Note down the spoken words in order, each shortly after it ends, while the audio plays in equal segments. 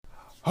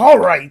All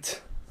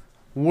right,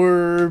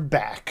 we're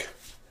back.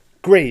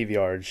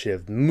 Graveyard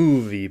Shift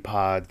Movie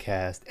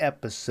Podcast,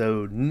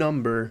 episode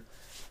number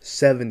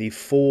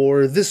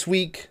 74. This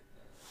week,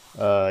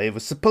 it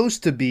was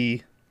supposed to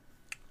be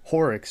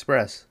Horror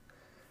Express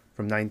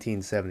from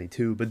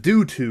 1972, but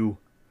due to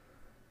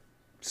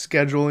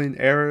scheduling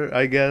error,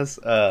 I guess,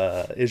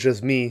 it's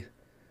just me.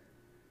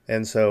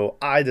 And so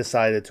I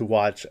decided to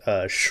watch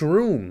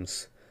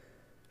Shrooms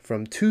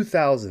from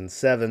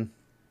 2007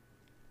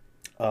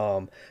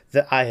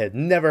 that I had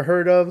never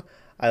heard of.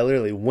 I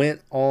literally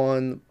went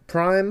on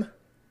Prime,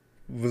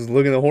 was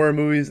looking at horror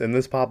movies, and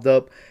this popped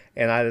up,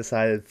 and I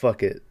decided,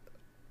 fuck it,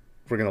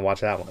 we're gonna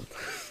watch that one.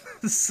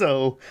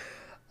 So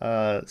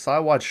I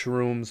watched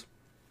Shrooms,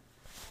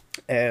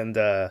 and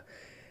eh,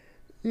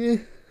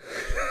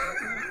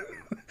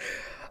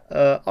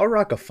 I'll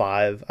rock a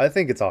five. I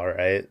think it's all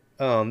right.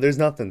 There's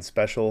nothing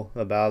special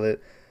about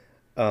it.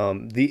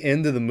 The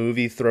end of the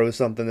movie throws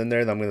something in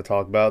there that I'm going to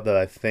talk about that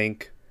I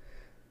think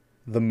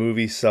the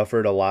movie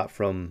suffered a lot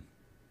from.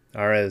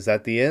 All right, is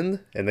that the end?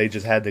 And they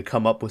just had to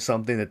come up with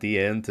something at the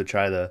end to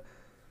try to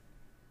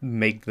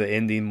make the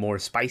ending more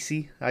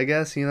spicy, I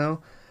guess, you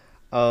know?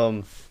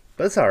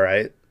 But it's all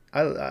right.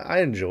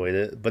 I enjoyed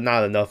it, but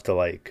not enough to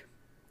like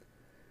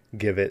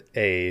give it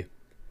a,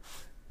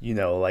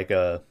 like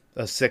a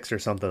six or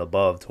something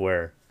above to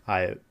where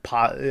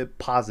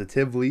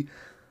positively,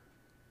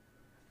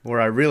 where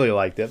I really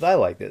liked it. But I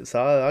liked it,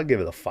 so I'll give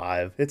it a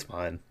five. It's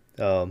fine.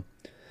 But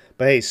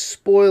hey,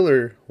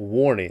 spoiler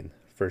warning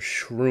for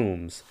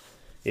Shrooms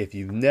if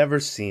you've never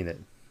seen it,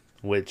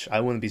 which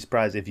I wouldn't be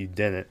surprised if you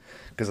didn't,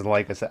 because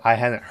like I said, I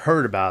hadn't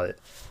heard about it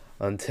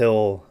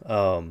until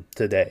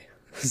today.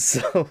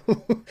 So,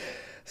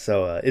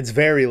 so it's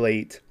very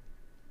late.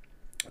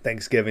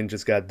 Thanksgiving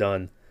just got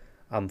done.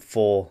 I'm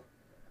full.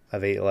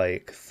 I've ate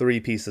like 3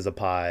 pieces of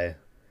pie.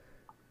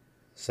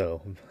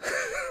 So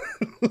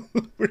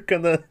we're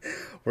gonna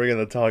we're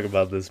gonna talk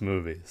about this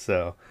movie.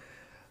 So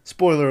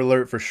spoiler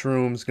alert for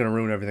Shrooms, gonna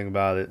ruin everything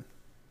about it.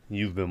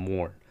 You've been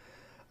warned.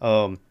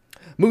 Um,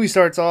 Movie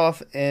starts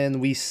off and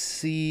we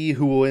see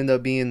who will end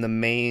up being the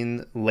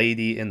main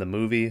lady in the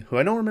movie, who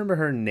I don't remember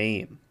her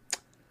name.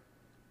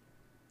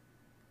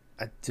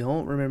 I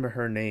don't remember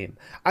her name.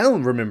 I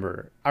don't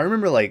remember. I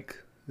remember like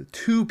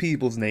 2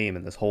 people's name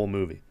in this whole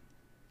movie.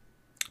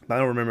 I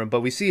don't remember,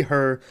 but we see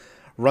her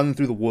running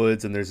through the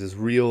woods, and there's this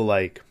real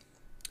like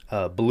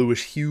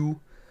bluish hue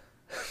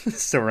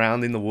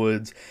surrounding the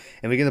woods,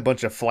 and we get a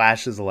bunch of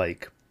flashes of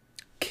like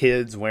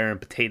kids wearing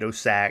potato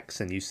sacks,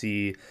 and you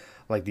see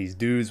like these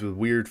dudes with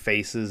weird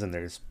faces, and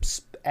there's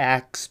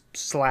axe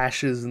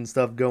slashes and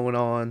stuff going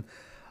on.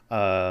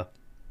 Uh,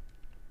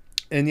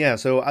 and yeah,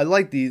 so I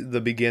like the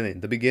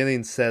beginning. The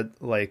beginning said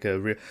like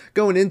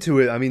going into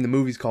it. I mean, the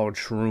movie's called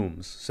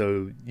Shrooms,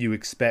 so you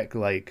expect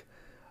like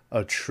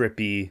a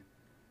trippy,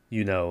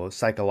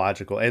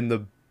 psychological. And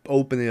the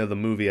opening of the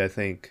movie, I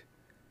think,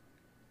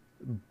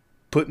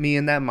 put me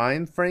in that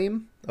mind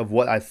frame of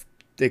what I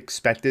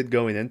expected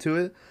going into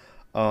it.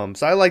 So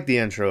I like the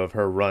intro of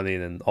her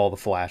running and all the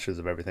flashes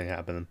of everything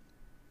happening.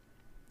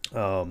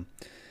 Um,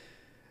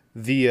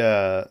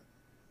 the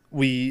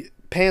We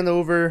pan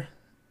over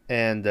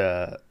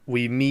and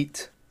we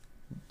meet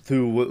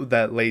through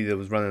that lady that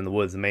was running in the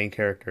woods, the main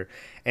character,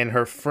 and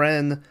her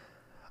friend.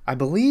 I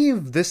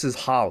believe this is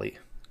Holly,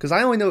 because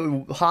I only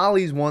know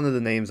Holly's one of the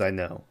names I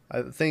know.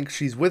 I think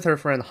she's with her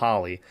friend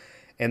Holly,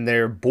 and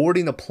they're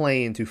boarding a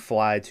plane to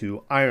fly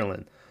to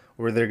Ireland,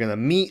 where they're gonna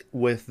meet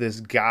with this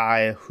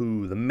guy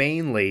who the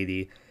main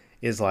lady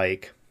is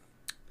like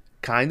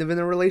kind of in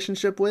a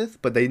relationship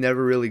with, but they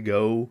never really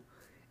go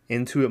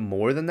into it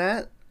more than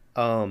that.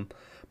 Um,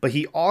 but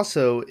he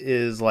also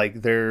is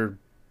like their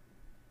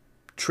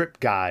trip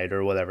guide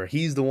or whatever.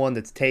 He's the one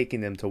that's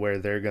taking them to where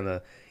they're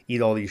gonna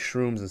eat all these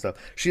shrooms and stuff.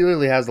 She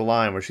literally has the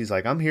line where she's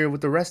like, "I'm here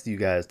with the rest of you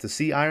guys to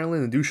see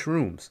Ireland and do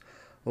shrooms."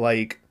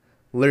 Like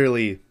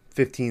literally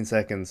 15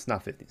 seconds,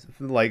 not 15,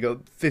 like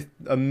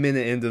a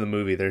minute into the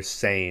movie, they're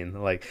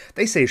saying like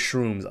they say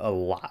shrooms a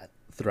lot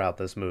throughout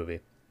this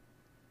movie.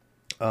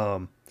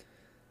 Um,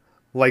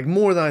 like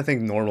more than I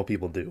think normal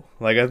people do.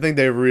 Like I think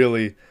they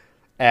really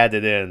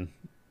added in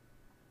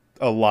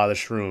a lot of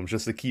shrooms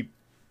just to keep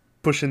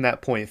pushing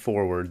that point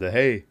forward. That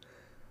hey,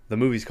 the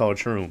movie's called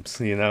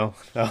Shrooms, you know.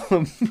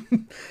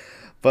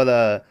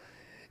 But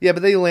yeah,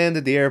 but they land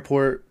at the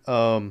airport.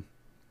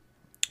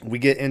 We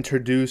get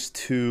introduced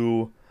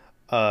to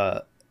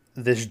uh,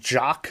 this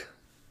jock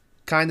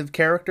kind of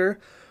character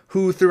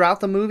who throughout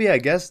the movie, I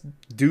guess,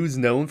 dude's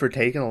known for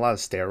taking a lot of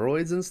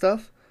steroids and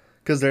stuff.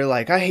 Because they're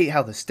like, I hate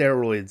how the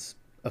steroids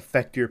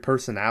affect your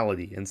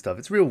personality and stuff.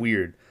 It's real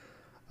weird.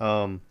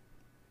 Um,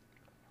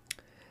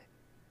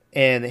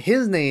 and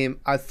his name,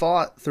 I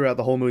thought throughout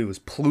the whole movie was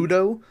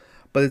Pluto,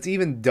 but it's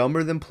even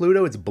dumber than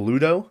Pluto. It's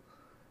Bluto.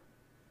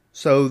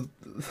 So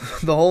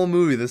the whole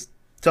movie, this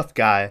tough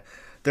guy,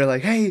 they're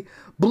like, "Hey,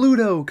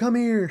 Bluto, come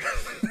here."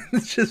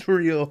 It's just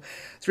real.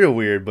 It's real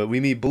weird. But we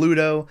meet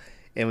Bluto,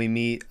 and we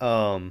meet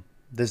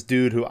this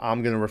dude who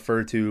I'm gonna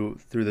refer to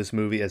through this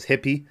movie as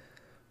Hippie,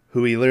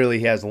 who he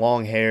literally has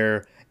long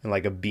hair and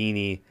like a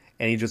beanie,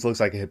 and he just looks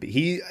like a hippie.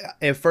 He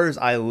at first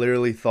I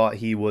literally thought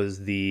he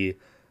was the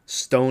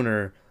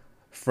stoner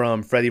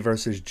from Freddy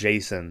vs.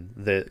 Jason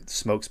that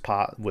smokes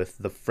pot with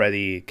the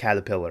Freddy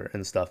caterpillar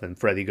and stuff, and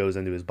Freddy goes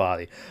into his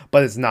body.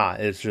 But it's not.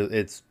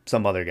 It's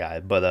some other guy.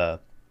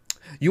 But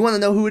you want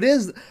to know who it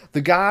is?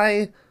 The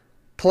guy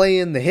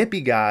playing the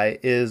hippie guy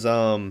is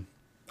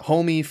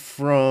homie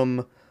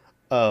from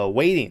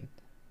Waiting.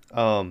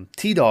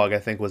 T-Dog, I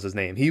think was his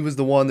name. He was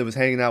the one that was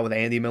hanging out with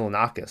Andy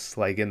Milonakis,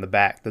 like in the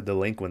back, the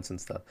delinquents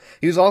and stuff.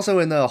 He was also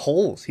in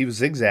Holes. He was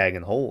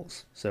zigzagging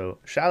Holes. So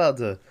shout out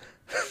to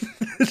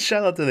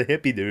shout out to the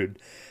hippie dude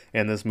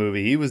in this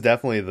movie. He was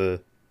definitely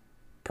the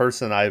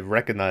person I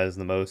recognized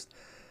the most.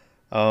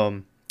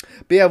 But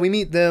yeah, we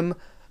meet them.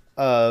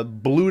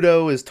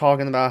 Bluto is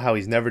talking about how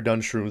he's never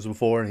done shrooms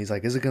before, and he's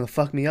like, "Is it gonna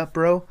fuck me up,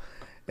 bro?"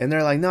 And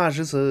they're like, "No, it's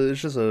just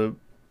a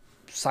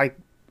psych."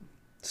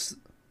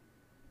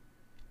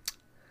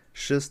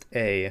 Just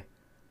a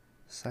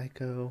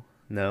psycho.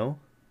 No.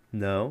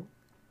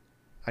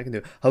 I can do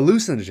it.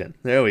 Hallucinogen.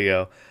 There we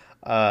go.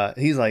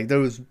 He's like,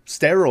 those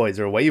steroids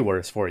are way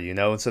worse for you,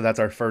 And so that's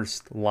our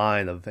first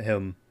line of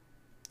him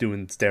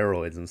doing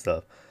steroids and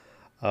stuff.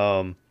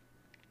 But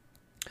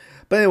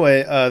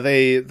anyway,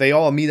 they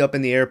all meet up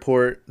in the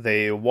airport.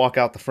 They walk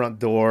out the front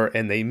door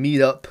and they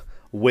meet up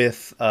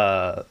with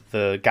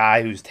the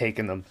guy who's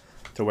taking them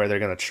to where they're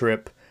gonna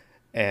trip,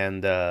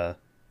 and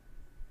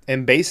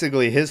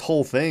basically his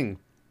whole thing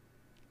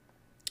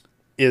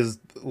is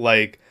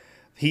like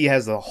he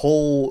has a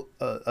whole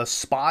a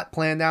spot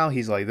planned out.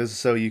 He's like, this is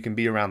so you can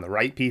be around the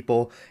right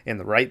people in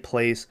the right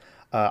place.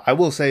 I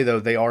will say though,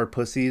 they are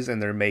pussies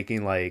and they're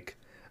making like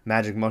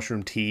magic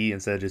mushroom tea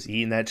instead of just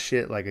eating that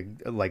shit like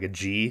a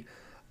G.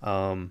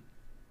 But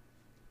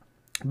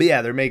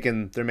yeah, they're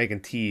making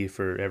tea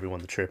for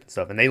everyone to trip and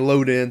stuff, and they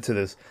load into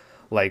this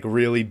like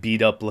really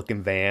beat up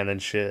looking van and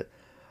shit.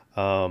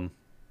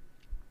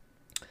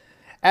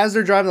 As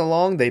they're driving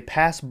along, they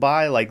pass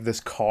by like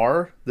this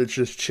car that's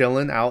just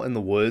chilling out in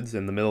the woods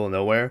in the middle of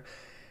nowhere.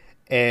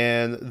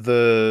 And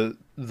the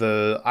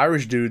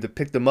Irish dude that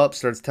picked them up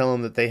starts telling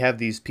them that they have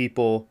these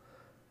people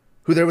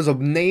who there was a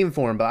name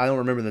for him, but I don't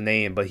remember the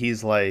name. But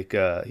he's like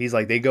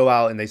they go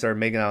out and they start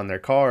making out in their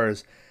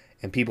cars,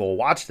 and people will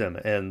watch them.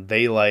 And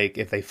they like,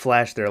 if they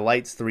flash their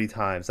lights 3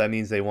 times, that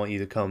means they want you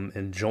to come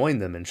and join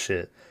them and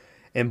shit.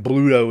 And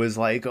Bluto is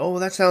like, oh,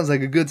 that sounds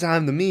like a good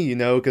time to me,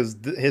 because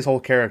his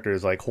whole character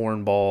is like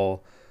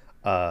hornball,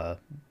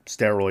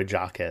 steroid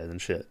jockhead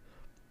and shit.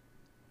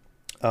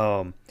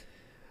 So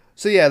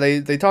yeah,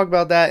 they talk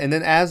about that, and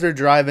then as they're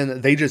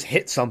driving, they just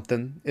hit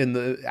something in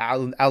the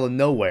out of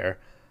nowhere,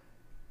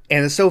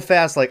 and it's so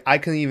fast, like I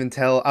couldn't even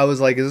tell. I was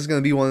like, is this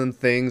gonna be one of them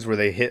things where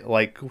they hit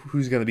like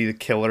who's gonna be the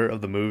killer of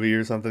the movie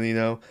or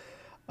something,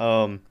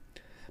 But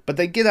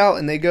they get out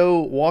and they go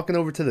walking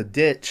over to the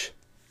ditch.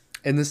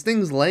 And this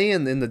thing's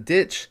laying in the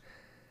ditch.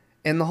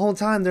 And the whole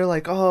time they're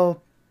like,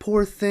 oh,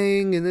 poor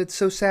thing. And it's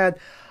so sad.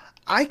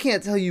 I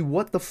can't tell you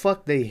what the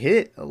fuck they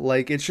hit.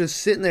 Like, it's just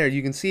sitting there.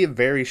 You can see it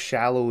very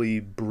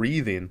shallowly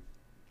breathing.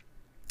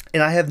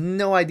 And I have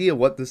no idea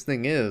what this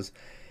thing is.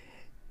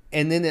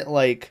 And then it,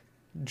 like,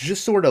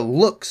 just sort of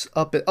looks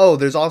up at... Oh,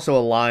 there's also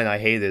a line I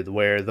hated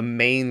where the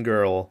main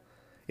girl...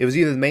 It was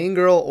either the main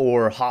girl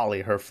or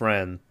Holly, her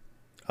friend.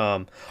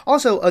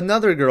 Also,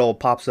 another girl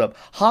pops up.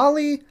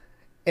 Holly...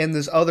 and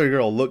this other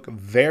girl look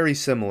very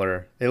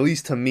similar, at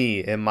least to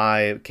me in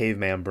my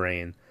caveman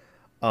brain.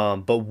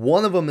 But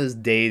one of them is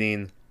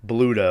dating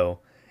Bluto,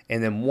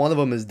 and then one of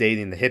them is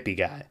dating the hippie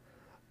guy.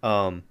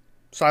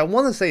 So I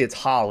want to say it's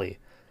Holly.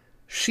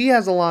 She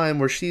has a line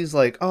where she's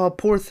like, oh,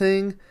 poor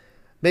thing.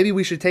 Maybe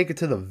we should take it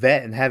to the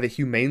vet and have it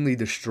humanely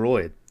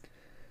destroyed.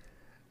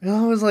 And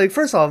I was like,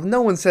 first off,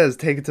 no one says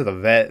take it to the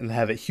vet and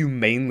have it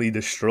humanely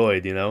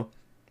destroyed,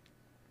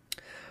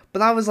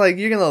 But I was like,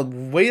 you're going to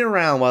wait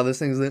around while this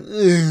thing's like,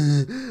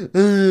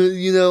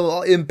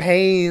 in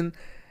pain.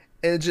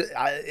 And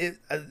it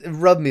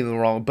rubbed me the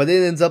wrong. But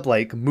it ends up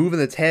like moving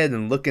its head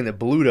and looking at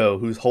Bluto,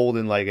 who's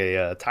holding like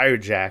a tire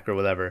jack or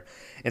whatever.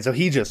 And so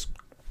he just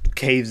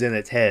caves in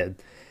its head.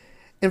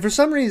 And for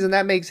some reason,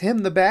 that makes him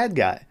the bad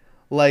guy.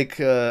 Like,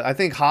 I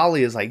think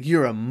Holly is like,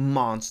 you're a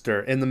monster.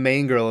 And the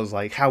main girl is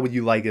like, how would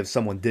you like if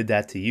someone did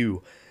that to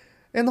you?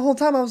 And the whole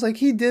time I was like,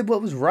 he did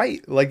what was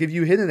right. Like, if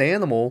you hit an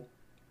animal...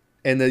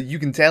 and you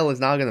can tell it's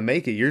not going to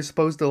make it, you're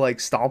supposed to, like,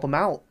 stomp him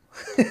out.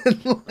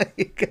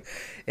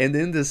 and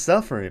end his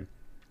suffering.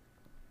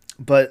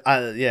 But,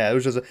 yeah, it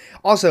was just...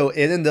 Also,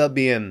 it ended up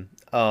being,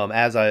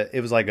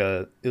 it was like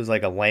a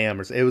lamb,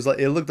 or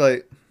it looked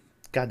like...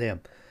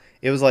 Goddamn.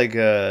 It was like,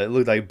 it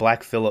looked like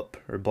Black Phillip,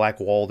 or Black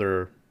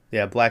Walder.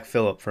 Yeah, Black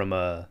Phillip from,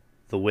 The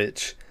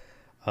Witch.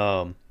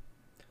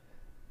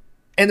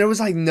 And there was,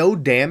 like, no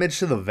damage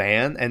to the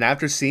van. And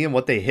after seeing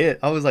what they hit,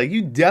 I was like,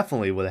 you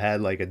definitely would have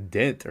had, like, a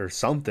dent or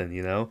something,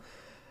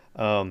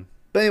 But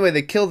anyway,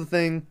 they kill the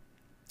thing.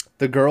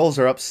 The girls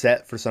are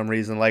upset for some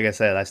reason. Like I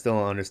said, I still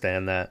don't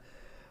understand that.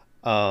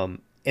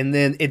 And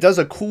then it does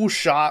a cool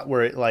shot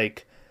where it,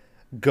 like,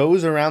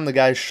 goes around the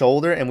guy's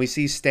shoulder. And we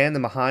see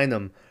standing behind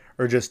him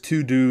are just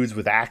two dudes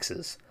with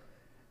axes.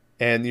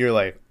 And you're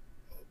like,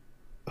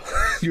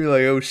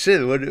 oh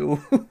shit,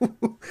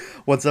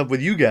 what's up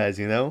with you guys,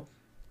 you know?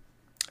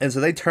 And so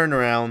they turn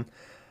around,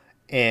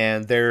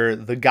 and they're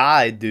the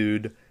guy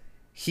dude.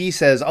 He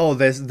says, "Oh,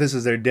 this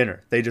is their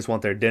dinner. They just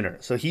want their dinner."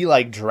 So he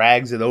like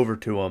drags it over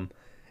to him,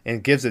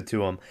 and gives it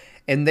to him,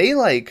 and they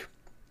like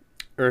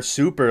are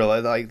super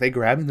like they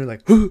grab him. They're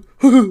like,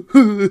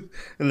 and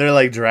they're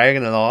like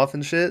dragging it off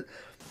and shit.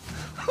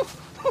 Oh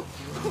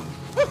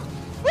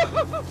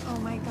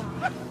my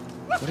god!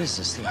 What is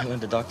this? The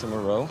island of Dr.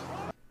 Moreau?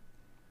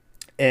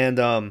 And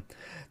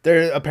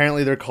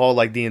they're called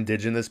like the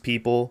indigenous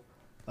people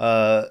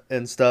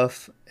and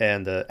stuff.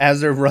 And as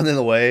they're running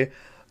away,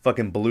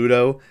 fucking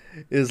Bluto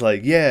is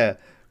like, "Yeah,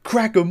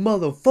 crack 'em,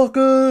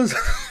 motherfuckers!"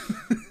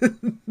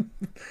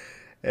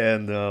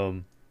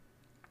 and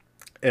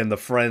the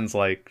friends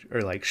like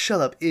are like, "Shut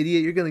up,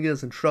 idiot! You're gonna get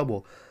us in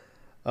trouble."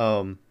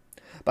 But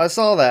I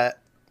saw that,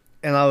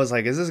 and I was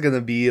like, "Is this gonna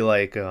be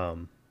like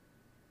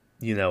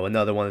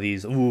another one of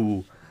these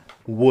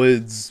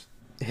woods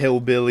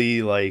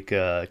hillbilly like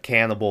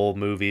cannibal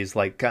movies,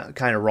 like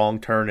kind of Wrong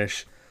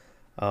Turnish?"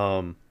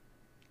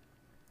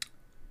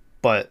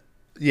 But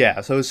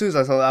yeah, so as soon as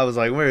I saw that, I was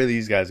like, where are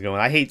these guys going?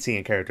 I hate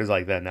seeing characters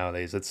like that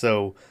nowadays. It's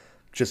so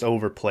just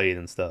overplayed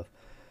and stuff.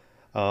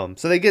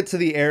 So they get to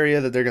the area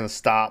that they're going to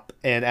stop,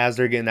 and as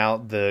they're getting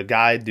out, the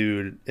guy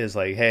dude is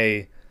like,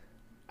 "Hey,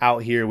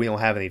 out here, we don't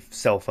have any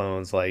cell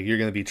phones. Like, you're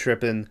going to be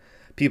tripping."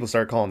 People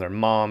start calling their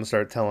mom,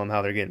 start telling them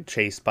how they're getting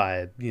chased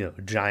by,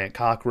 giant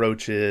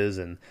cockroaches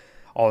and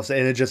all this,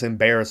 and it just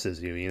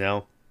embarrasses you, you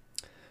know?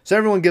 So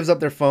everyone gives up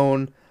their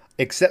phone,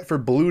 except for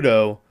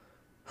Bluto,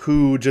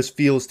 who just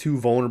feels too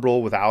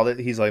vulnerable without it.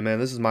 He's like, "Man,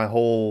 this is my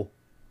whole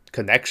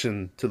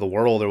connection to the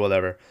world," or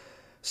whatever.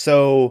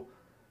 So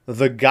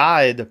the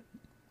guide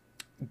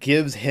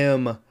gives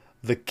him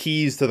the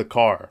keys to the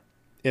car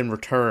in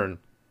return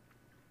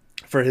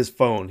for his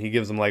phone. He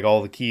gives him like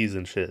all the keys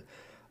and shit.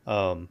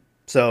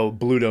 So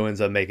Bluto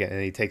ends up making it,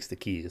 and he takes the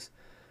keys.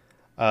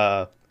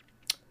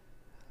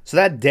 So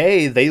that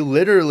day, they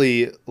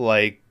literally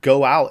like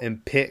go out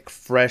and pick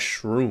fresh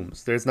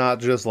shrooms. There's not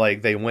just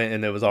like they went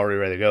and it was already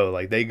ready to go.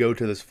 Like they go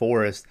to this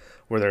forest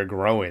where they're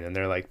growing, and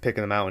they're like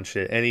picking them out and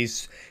shit. And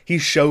he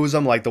shows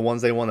them like the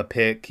ones they want to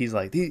pick. He's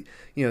like,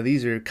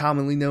 these are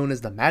commonly known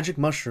as the magic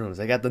mushrooms.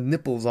 They got the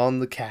nipples on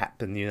the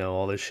cap, and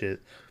all this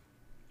shit.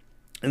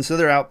 And so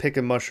they're out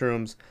picking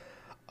mushrooms.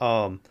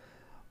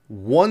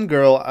 One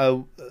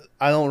girl,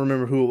 I don't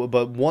remember who,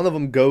 but one of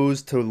them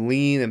goes to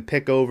lean and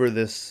pick over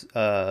this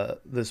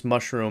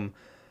mushroom,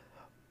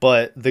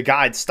 but the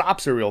guide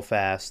stops her real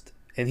fast,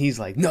 and he's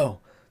like,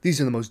 "No,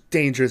 these are the most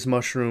dangerous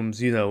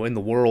mushrooms, in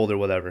the world," or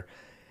whatever.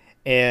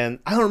 And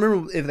I don't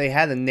remember if they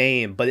had a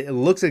name, but it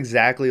looks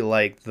exactly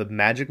like the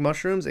magic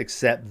mushrooms,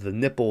 except the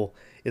nipple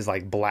is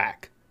like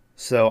black.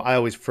 So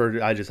I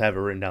just have it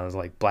written down as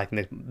like black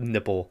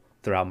nipple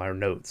throughout my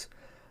notes.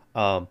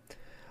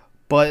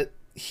 But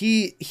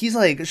she's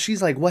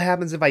like, "What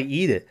happens if I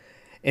eat it?"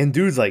 And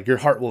dude's like, "Your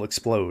heart will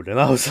explode." And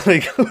I was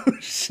like, oh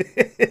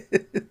shit.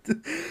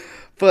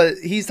 But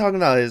he's talking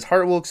about his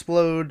heart will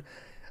explode.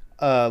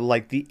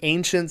 Like the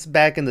ancients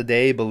back in the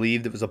day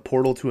believed it was a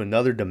portal to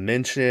another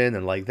dimension,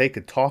 and like they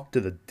could talk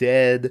to the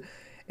dead,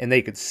 and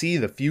they could see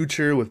the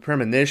future with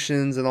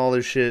premonitions and all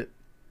this shit.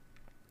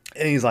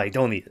 And he's like,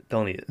 don't eat it.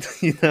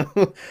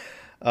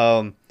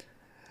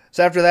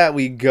 So after that,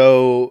 we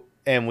go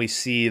and we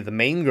see the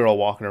main girl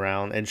walking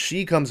around, and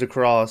she comes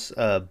across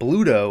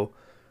Bluto,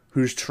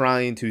 who's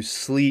trying to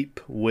sleep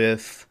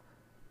with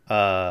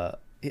the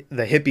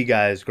hippie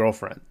guy's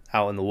girlfriend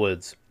out in the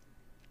woods.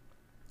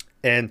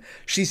 And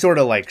she sort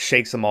of like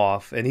shakes him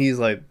off, and he's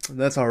like,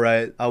 "That's all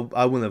right. I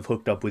wouldn't have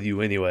hooked up with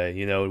you anyway."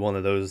 One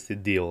of those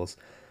deals.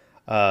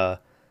 But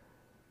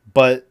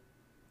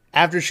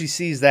after she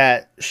sees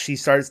that, she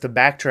starts to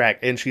backtrack,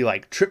 and she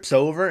like trips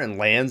over and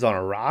lands on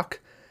a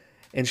rock.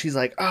 And she's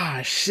like, "Ah,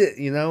 shit,"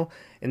 And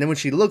then when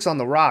she looks on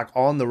the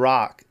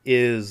rock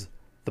is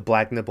the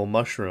black nipple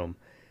mushroom.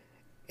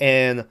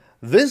 And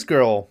this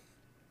girl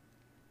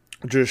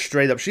just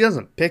straight up, she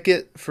doesn't pick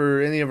it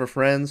for any of her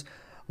friends.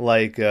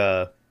 Like,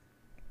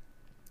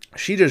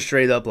 she just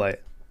straight up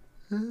like,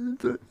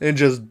 and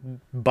just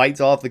bites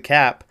off the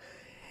cap.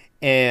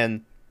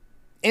 And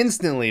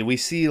instantly we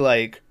see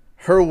like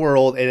her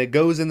world, and it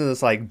goes into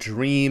this like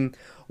dream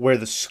where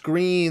the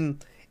screen,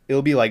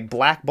 it'll be like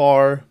black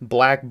bar,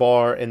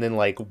 and then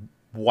like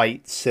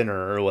white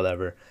center or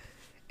whatever.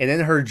 And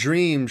in her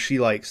dream, she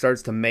like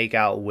starts to make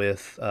out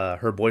with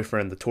her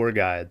boyfriend, the tour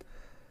guide.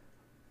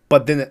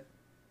 But then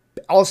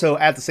also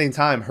at the same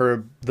time,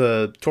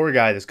 the tour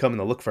guide is coming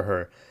to look for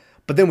her.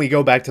 But then we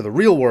go back to the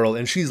real world,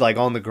 and she's like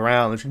on the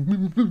ground,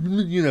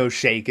 and she's,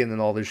 shaking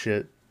and all this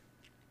shit.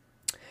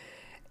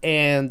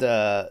 And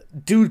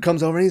dude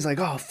comes over, and he's like,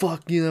 "Oh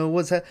fuck,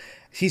 what's that?"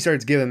 He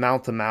starts giving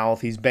mouth to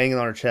mouth. He's banging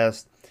on her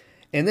chest.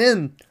 And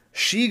then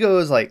she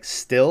goes like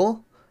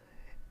still,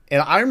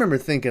 and I remember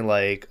thinking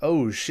like,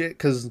 "Oh shit,"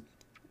 because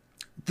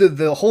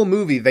the whole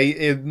movie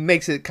it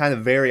makes it kind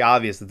of very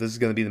obvious that this is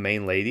going to be the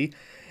main lady,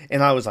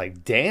 And I was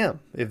like,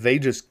 damn, if they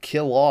just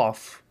kill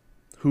off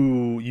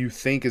who you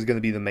think is going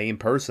to be the main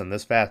person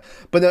this fast.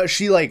 But no,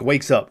 she like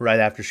wakes up right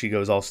after she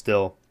goes all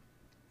still.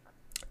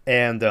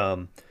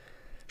 And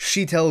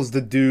she tells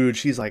the dude,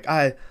 she's like,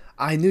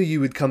 I knew you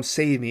would come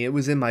save me. It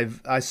was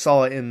I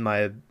saw it in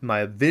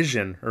my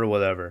vision or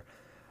whatever.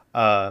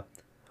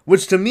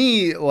 Which to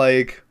me,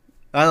 like,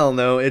 I don't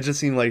know, it just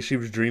seemed like she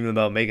was dreaming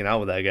about making out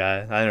with that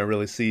guy. I didn't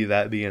really see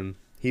that being,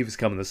 he was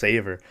coming to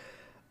save her.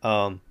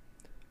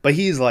 But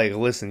he's like,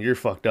 listen, you're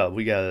fucked up.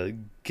 We gotta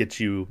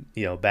get you,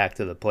 back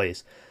to the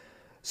place.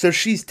 So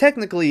she's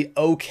technically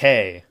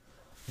okay,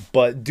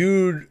 but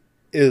dude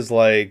is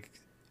like,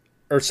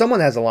 or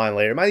someone has a line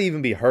later, it might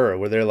even be her,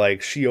 where they're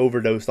like, she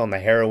overdosed on the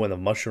heroin of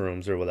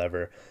mushrooms or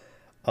whatever.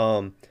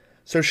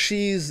 So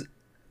she's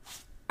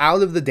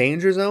out of the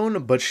danger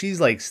zone, but she's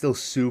like still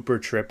super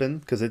tripping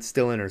because it's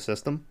still in her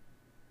system.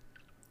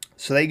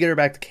 So they get her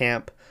back to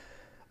camp.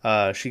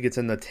 She gets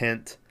in the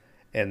tent,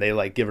 and they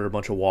like give her a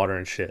bunch of water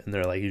and shit, and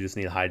they're like, you just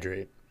need to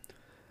hydrate.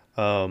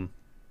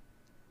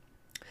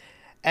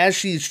 As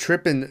she's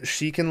tripping,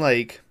 she can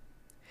like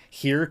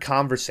hear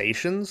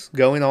conversations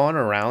going on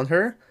around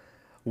her,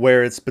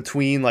 where it's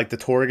between like the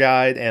tour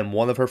guide and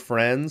one of her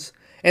friends,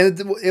 and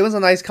it was a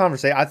nice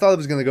conversation. I thought it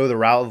was gonna go the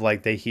route of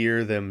like they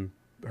hear them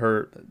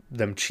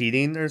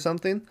cheating or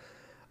something,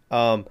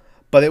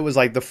 but it was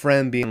like the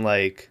friend being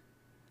like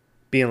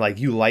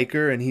you like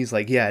her, and he's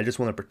like, yeah, I just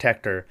want to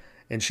protect her,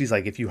 and she's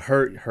like, if you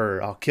hurt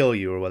her, I'll kill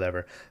you or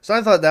whatever. So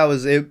I thought that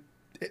was it.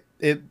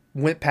 It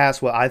went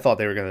past what I thought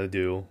they were gonna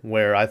do,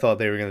 where I thought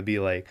they were gonna be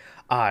like,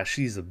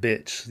 she's a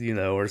bitch,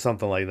 or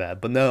something like that.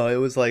 But no, it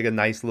was like a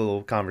nice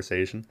little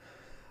conversation.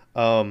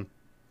 That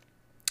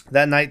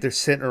night they're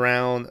sitting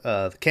around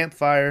the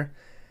campfire,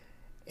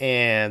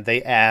 and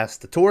they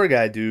asked the tour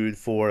guide dude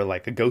for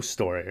like a ghost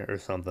story or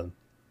something.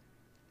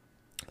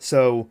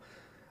 So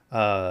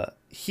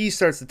he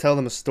starts to tell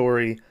them a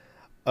story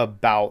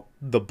about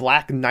the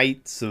Black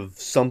Knights of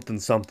something,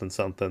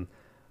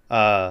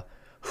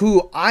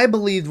 who I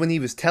believed when he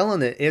was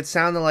telling it, it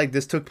sounded like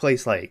this took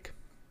place like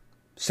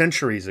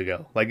centuries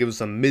ago. Like it was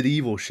some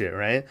medieval shit,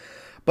 right?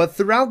 But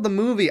throughout the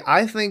movie,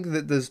 I think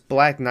that this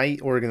Black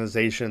Knight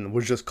organization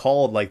was just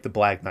called like the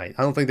Black Knight.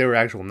 I don't think they were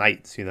actual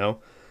knights,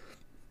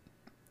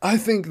 I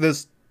think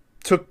this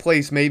took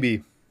place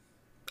maybe,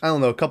 I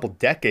don't know, a couple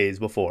decades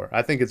before.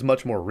 I think it's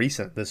much more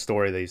recent, this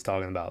story that he's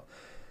talking about.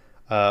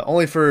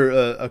 Only for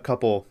a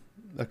couple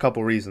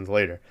reasons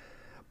later.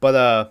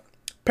 But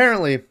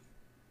apparently,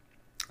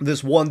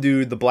 this one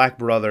dude, the Black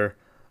Brother,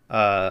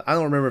 I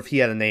don't remember if he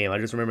had a name. I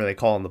just remember they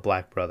call him the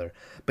Black Brother.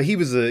 But he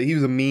was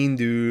a mean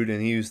dude,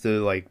 and he used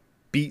to like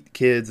beat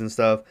kids and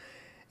stuff.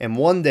 And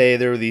one day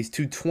there were these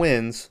two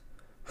twins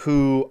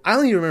who, I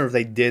don't even remember if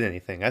they did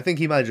anything. I think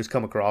he might have just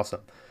come across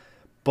them.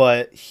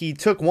 But he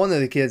took one of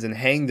the kids and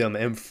hanged him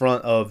in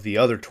front of the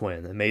other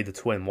twin and made the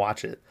twin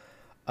watch it.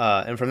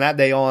 And from that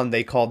day on,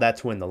 they called that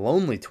twin the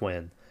Lonely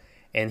Twin.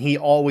 And he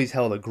always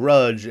held a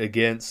grudge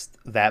against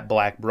that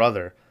Black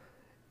Brother.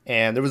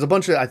 And there was a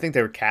bunch of, I think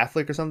they were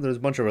Catholic or something. There was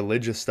a bunch of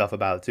religious stuff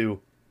about it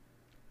too.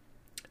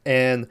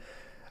 And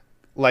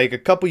like a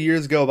couple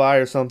years go by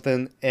or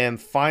something, and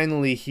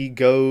finally he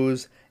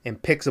goes and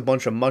picks a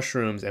bunch of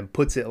mushrooms and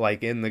puts it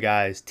like in the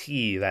guy's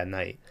tea that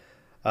night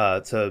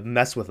to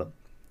mess with him.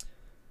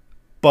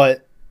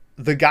 But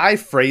the guy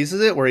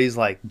phrases it where he's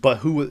like, but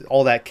who,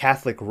 all that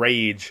Catholic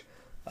rage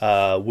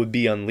would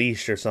be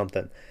unleashed or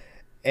something.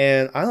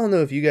 And I don't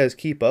know if you guys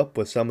keep up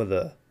with some of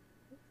the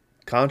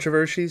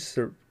controversies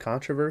surrounding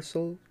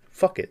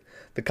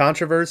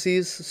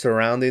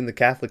the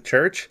Catholic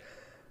Church,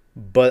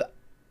 but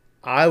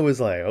I was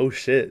like, oh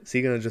shit, is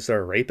he gonna just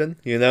start raping,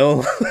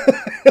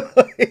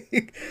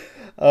 like,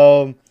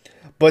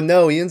 but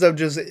no, he ends up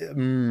just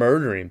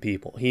murdering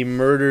people. He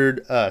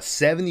murdered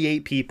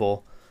 78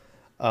 people,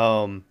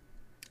 and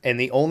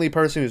the only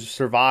person who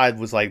survived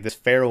was like this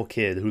feral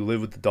kid who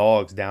lived with the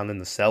dogs down in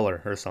the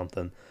cellar or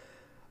something.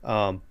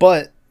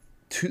 But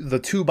the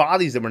two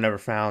bodies that were never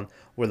found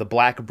were the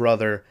Black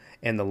Brother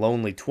and the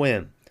Lonely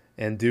Twin.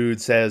 And dude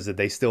says that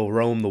they still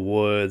roam the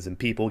woods and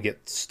people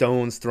get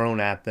stones thrown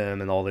at them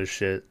and all this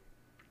shit.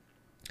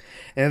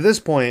 And at this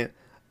point,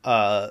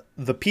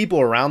 the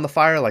people around the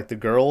fire, like the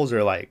girls,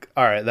 are like,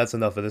 all right, that's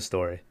enough of this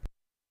story.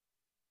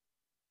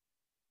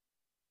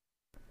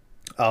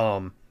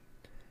 And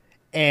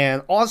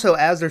also,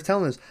 as they're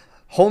telling us,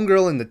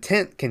 homegirl in the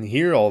tent can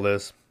hear all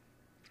this.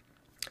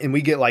 And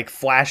we get like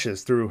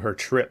flashes through her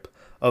trip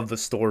of the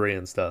story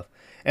and stuff.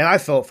 And I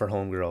felt for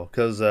homegirl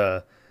because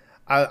I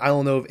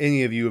don't know if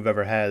any of you have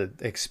ever had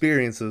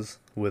experiences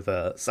with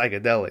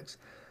psychedelics.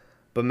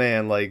 But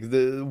man, like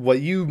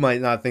what you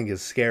might not think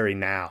is scary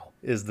now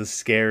is the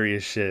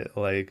scariest shit.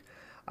 Like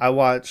I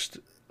watched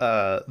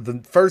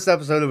the first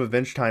episode of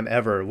Adventure Time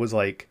ever was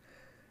like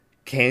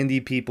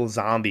Candy People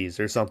Zombies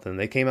or something.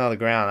 They came out of the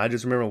ground. I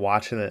just remember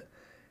watching it,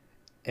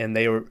 and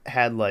they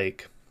had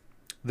like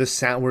the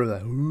sound where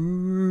like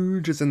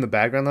ooh, just in the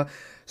background.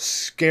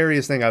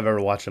 Scariest thing I've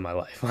ever watched in my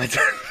life. I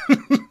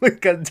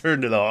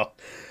turned it off.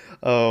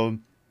 But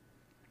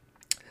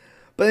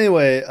But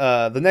anyway,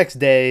 the next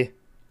day,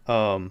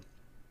 or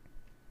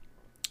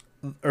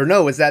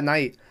no, it's that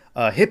night.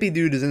 Hippie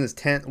dude is in his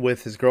tent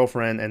with his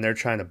girlfriend, and they're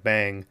trying to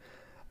bang.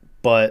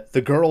 But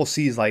the girl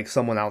sees like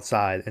someone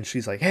outside, and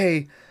she's like,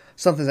 "Hey,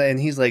 something's," and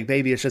he's like,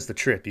 "Baby, it's just a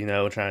trip, you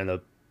know," trying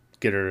to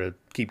get her to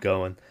keep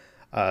going.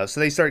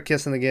 So they start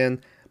kissing again,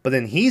 but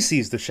then he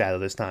sees the shadow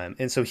this time,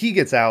 and so he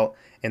gets out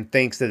and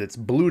thinks that it's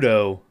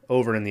Bluto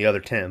over in the other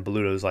tent.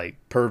 Bluto's like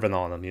perving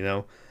on him, you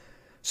know.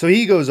 So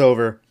he goes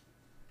over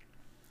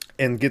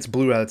and gets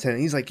Blue out of the tent.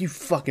 He's like, "You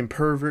fucking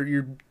pervert!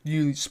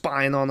 You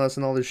spying on us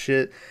and all this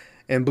shit."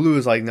 And Blue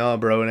is like, "No,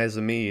 bro, it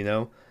isn't me, you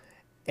know."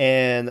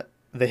 And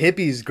the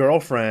hippie's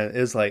girlfriend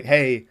is like,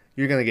 "Hey,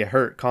 you're gonna get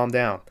hurt. Calm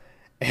down."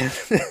 And,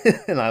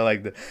 and I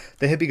like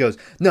the hippie goes,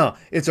 "No,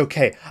 it's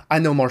okay. I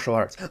know martial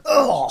arts."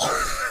 Oh,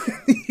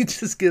 he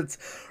just gets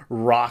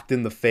rocked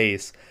in the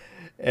face,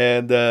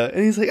 and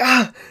he's like,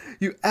 "Ah,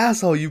 you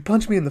asshole! You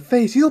punch me in the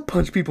face. You don't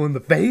punch people in the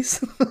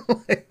face."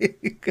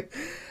 Like,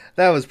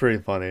 that was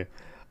pretty funny.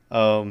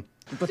 Don't,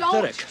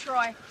 Pathetic.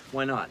 Troy.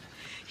 Why not?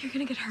 You're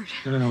gonna get hurt.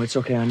 No, it's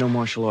okay. I know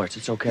martial arts.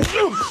 It's okay.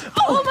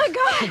 Oh my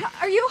God!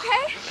 Are you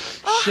okay?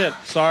 Shit,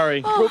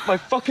 sorry. Broke my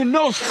fucking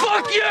nose.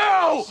 Fuck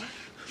you!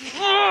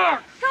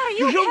 God, are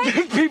you don't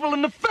okay? hit people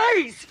in the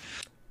face!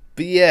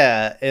 But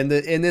yeah, and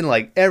then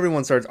like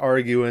everyone starts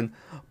arguing.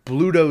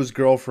 Bluto's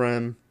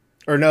girlfriend,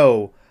 or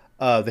no,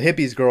 the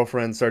hippie's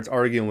girlfriend starts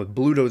arguing with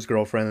Bluto's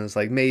girlfriend, and it's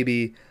like,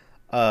 maybe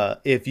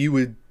if you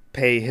would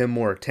pay him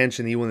more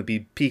attention, he wouldn't be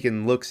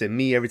peeking looks at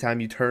me every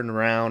time you turn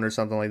around or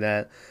something like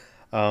that.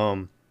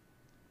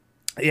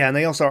 Yeah, and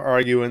they all start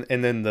arguing,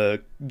 and then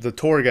the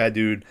tour guide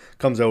dude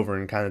comes over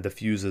and kind of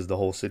diffuses the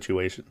whole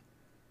situation.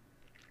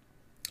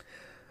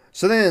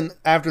 So then,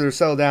 after they're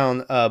settled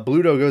down,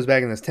 Bluto goes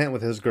back in his tent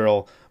with his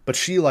girl, but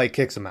she, like,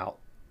 kicks him out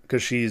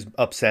because she's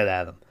upset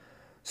at him.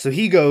 So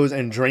he goes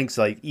and drinks,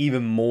 like,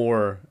 even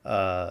more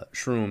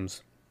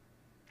shrooms.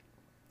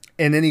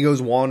 And then he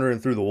goes wandering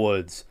through the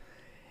woods.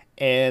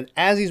 And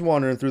as he's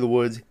wandering through the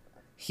woods,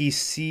 he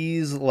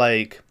sees,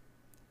 like,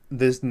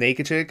 this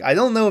naked chick. I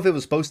don't know if it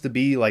was supposed to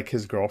be, like,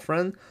 his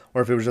girlfriend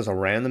or if it was just a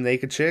random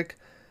naked chick.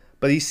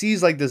 But he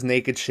sees, like, this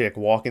naked chick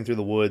walking through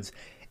the woods.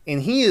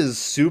 And he is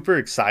super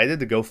excited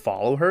to go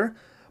follow her.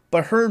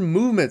 But her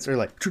movements are,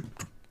 like,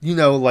 you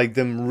know, like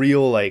them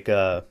real, like,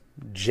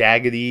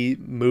 jaggedy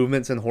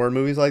movements in horror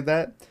movies like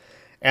that.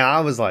 And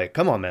I was like,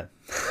 come on, man.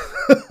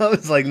 I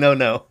was like,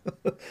 no.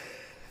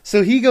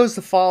 So he goes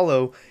to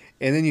follow.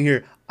 And then you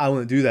hear, "I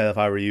wouldn't do that if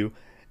I were you."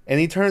 And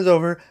he turns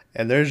over,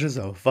 and there's just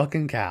a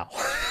fucking cow.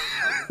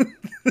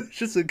 There's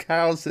just a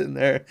cow sitting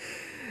there.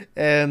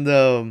 And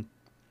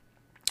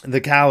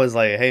the cow is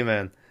like, "Hey,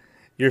 man,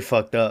 you're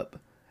fucked up."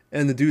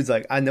 And the dude's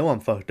like, "I know I'm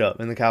fucked up."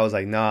 And the cow is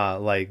like, "Nah,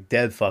 like,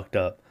 dead fucked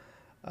up."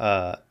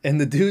 And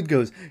the dude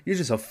goes, "You're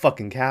just a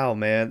fucking cow,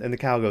 man." And the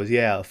cow goes,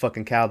 "Yeah, a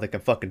fucking cow that can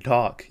fucking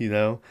talk, you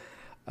know?"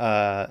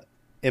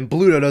 And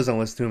Bluto doesn't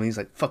listen to him. He's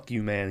like, "Fuck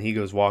you, man." He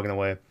goes walking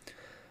away.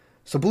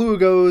 So Blue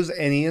goes,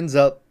 and he ends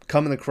up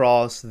coming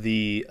across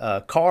the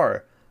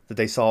car that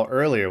they saw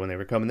earlier when they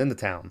were coming into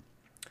town.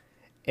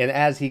 And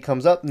as he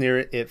comes up near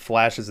it, it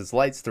flashes its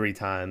lights 3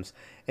 times.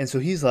 And so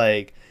he's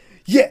like,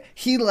 yeah,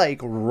 he like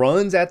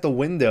runs at the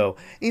window.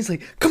 And he's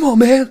like, "Come on,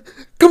 man.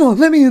 Come on,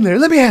 let me in there.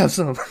 Let me have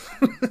some."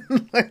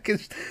 Like,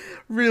 it's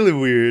really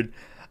weird.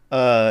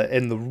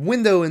 And the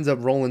window ends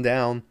up rolling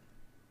down.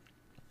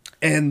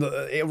 And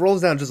it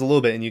rolls down just a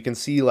little bit, and you can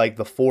see like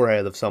the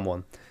forehead of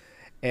someone.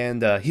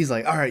 And he's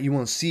like, "All right, you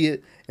want to see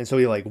it?" And so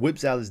he like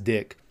whips out his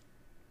dick.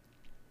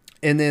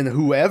 And then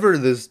whoever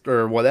this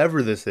or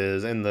whatever this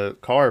is in the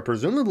car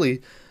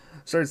presumably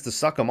starts to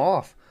suck him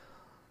off.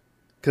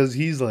 Because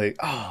he's like,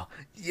 "Oh,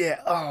 yeah,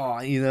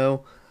 oh," you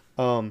know.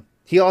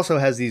 He also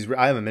has these,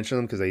 I haven't mentioned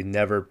them because they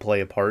never play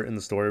a part in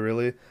the story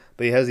really.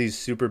 But he has these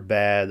super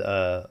bad,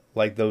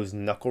 like those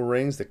knuckle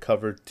rings that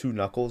cover 2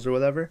 knuckles or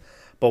whatever.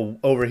 But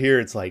over here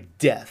it's like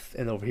death,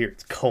 and over here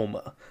it's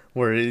coma.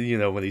 Where, you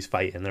know, when he's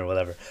fighting or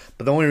whatever.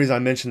 But the only reason I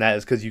mention that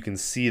is because you can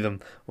see them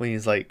when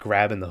he's like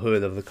grabbing the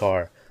hood of the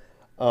car.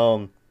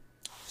 So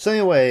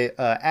anyway,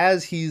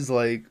 as he's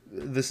like,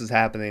 this is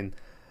happening,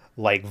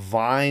 like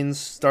vines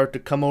start to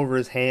come over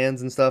his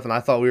hands and stuff. And I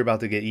thought we were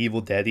about to get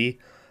Evil Dead-y.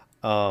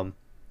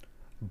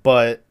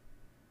 But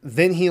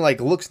then he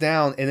like looks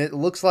down, and it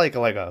looks like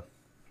a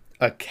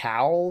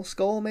cow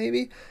skull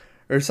maybe,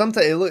 or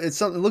something. It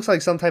looks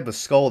like some type of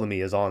skull to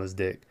me is on his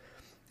dick.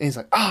 And he's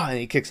like, "Ah," and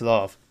he kicks it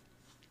off.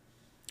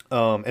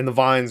 And the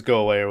vines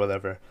go away or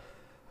whatever.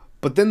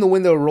 But then the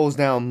window rolls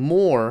down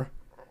more,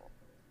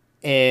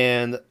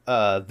 and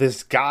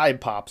this guy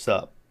pops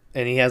up,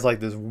 and he has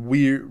like this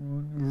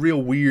real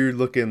weird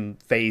looking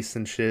face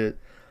and shit.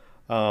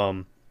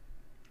 And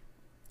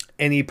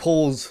he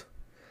pulls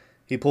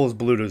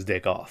Bluto's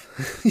dick off.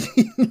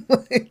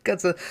 Like,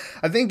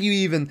 I think you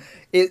even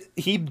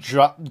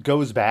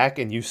goes back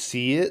and you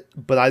see it,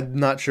 but I'm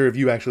not sure if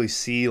you actually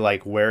see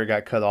like where it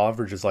got cut off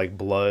or just like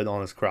blood on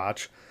his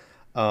crotch.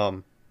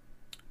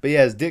 But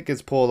yeah, his dick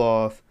gets pulled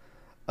off.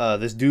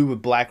 this dude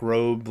with black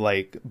robe,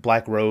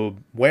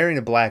 wearing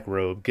a black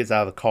robe, gets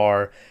out of the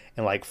car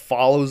and like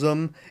follows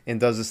him and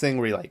does this thing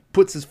where he like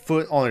puts his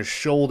foot on his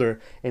shoulder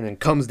and then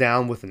comes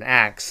down with an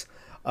axe.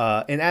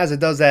 And as it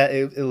does that,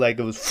 it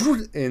goes,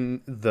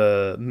 and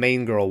the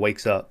main girl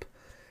wakes up,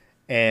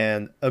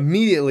 and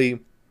immediately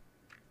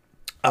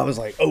I was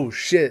like, oh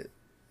shit.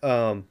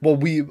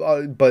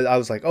 But I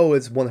was like, oh,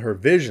 it's one of her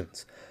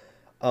visions.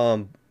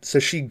 So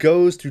she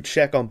goes to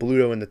check on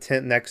Bluto in the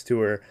tent next to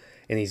her,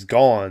 and he's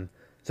gone.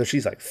 So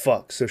she's like,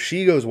 fuck. So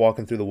she goes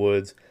walking through the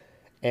woods,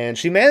 and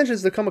she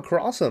manages to come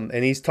across him,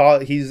 and he's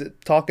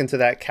talking to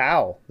that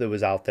cow that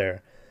was out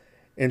there.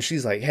 And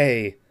she's like,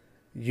 hey,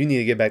 you need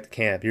to get back to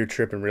camp. You're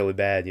tripping really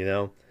bad, you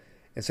know?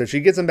 And so she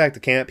gets him back to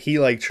camp. He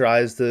like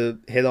tries to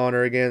hit on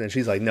her again, and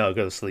she's like, no,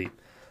 go to sleep.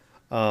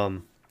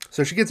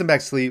 So she gets him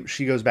back to sleep.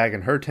 She goes back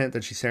in her tent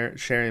that she's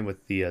sharing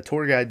with the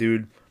tour guide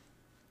dude,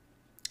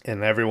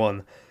 and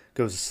everyone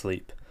goes to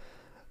sleep.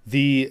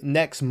 The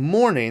next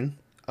morning,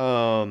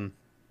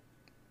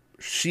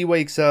 she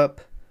wakes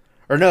up,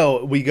 or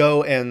no, we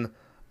go and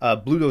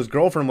Bluto's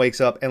girlfriend wakes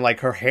up, and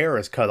like her hair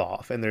is cut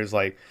off, and there's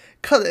like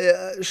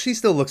she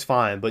still looks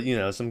fine, but you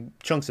know, some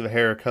chunks of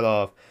hair cut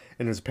off,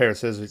 and there's a pair of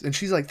scissors, and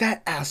she's like,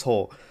 that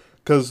asshole,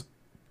 because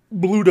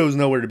Bluto's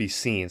nowhere to be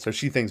seen, so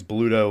she thinks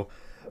Bluto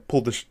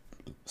pulled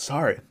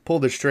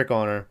the trick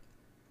on her,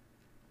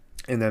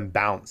 and then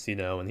bounced, you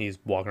know, and he's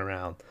walking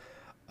around.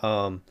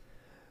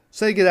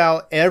 So they get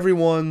out,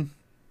 everyone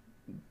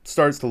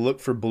starts to look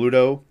for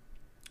Bluto,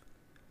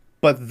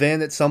 but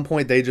then at some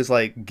point they just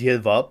like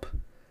give up,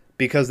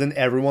 because then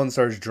everyone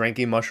starts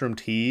drinking mushroom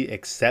tea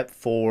except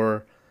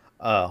for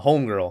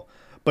homegirl,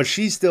 but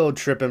she's still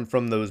tripping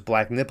from those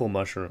black nipple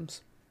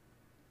mushrooms.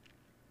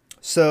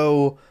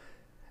 So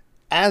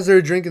as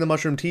they're drinking the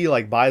mushroom tea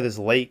like by this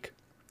lake,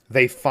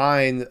 they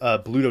find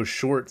Bluto's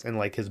shorts and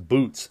like his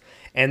boots,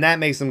 and that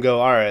makes them go,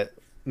 all right,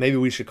 maybe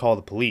we should call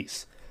the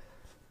police.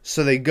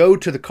 So they go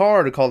to the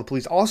car to call the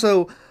police.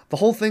 Also, the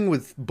whole thing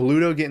with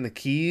Bluto getting the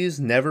keys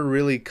never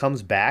really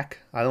comes back.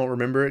 I don't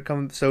remember it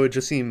coming, so it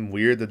just seemed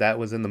weird that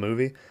was in the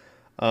movie.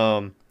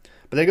 But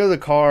they go to the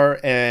car,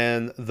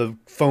 and the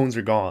phones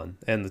are gone.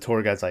 And the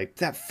tour guide's like,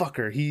 that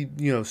fucker, he,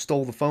 you know,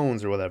 stole the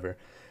phones or whatever.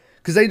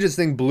 Because they just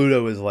think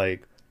Bluto is,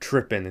 like,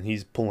 tripping, and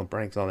he's pulling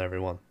pranks on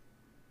everyone.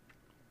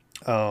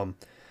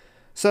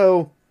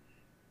 So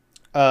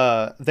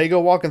they go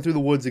walking through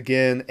the woods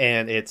again,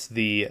 and it's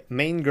the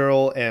main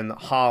girl and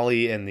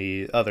Holly and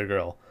the other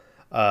girl,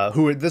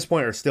 who at this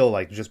point are still,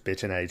 like, just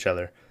bitching at each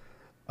other.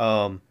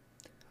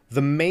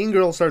 The main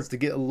girl starts to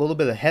get a little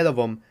bit ahead of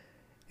them,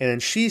 and then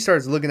she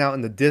starts looking out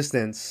in the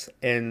distance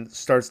and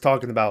starts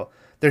talking about,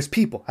 there's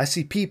people, I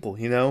see people,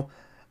 you know?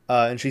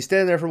 And she's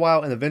standing there for a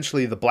while, and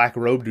eventually the black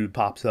robe dude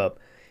pops up.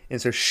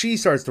 And so she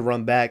starts to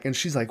run back, and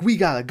she's like, we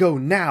gotta go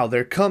now,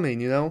 they're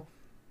coming, you know?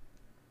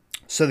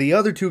 So the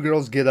other two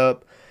girls get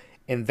up,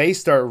 and they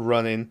start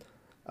running.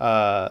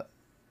 They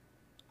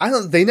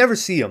never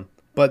see them,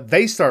 but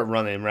they start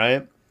running,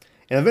 right?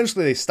 And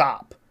eventually they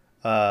stop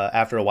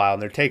after a while,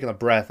 and they're taking a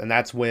breath, and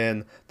that's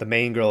when the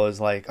main girl is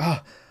like,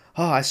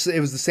 it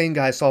was the same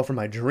guy I saw from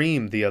my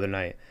dream the other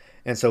night.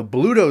 And so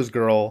Bluto's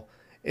girl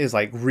is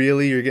like,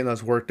 really? You're getting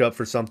us worked up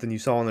for something you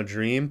saw in a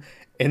dream?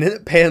 And then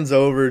it pans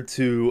over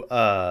to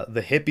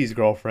the hippie's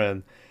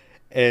girlfriend,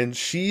 and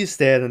she's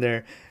standing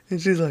there,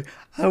 and she's like,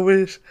 I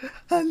wish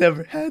I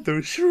never had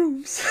those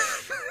shrooms.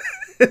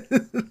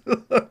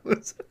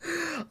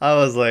 I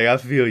was like, I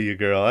feel you,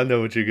 girl. I know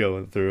what you're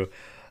going through.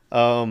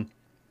 But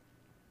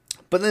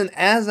then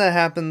as that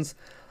happens,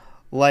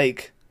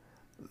 like,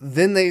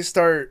 then they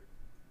start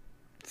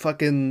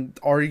fucking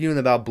arguing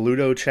about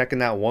Bluto checking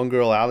that one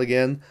girl out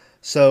again.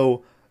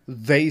 So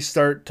they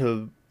start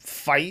to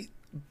fight,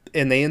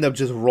 and they end up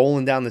just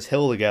rolling down this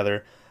hill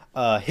together.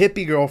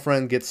 Hippie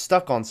girlfriend gets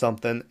stuck on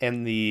something,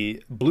 and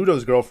the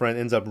Bluto's girlfriend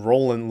ends up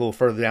rolling a little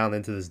further down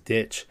into this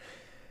ditch.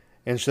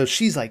 And so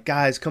she's like,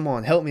 guys, come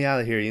on, help me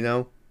out of here, you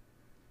know?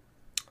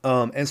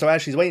 And so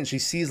as she's waiting, she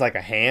sees like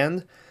a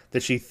hand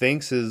that she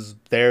thinks is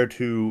there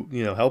to,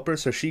 you know, help her.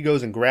 So she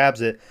goes and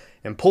grabs it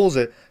and pulls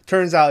it.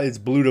 Turns out it's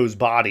Bluto's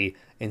body,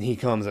 and he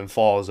comes and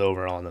falls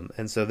over on them.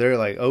 And so they're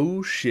like,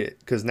 oh shit,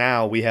 because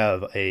now we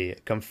have a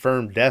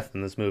confirmed death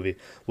in this movie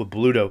with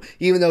Bluto.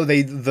 Even though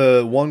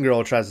the one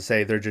girl tries to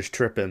say they're just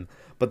tripping,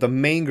 but the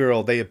main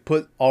girl, they have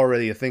put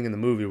already a thing in the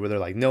movie where they're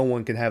like, no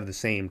one can have the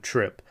same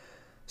trip.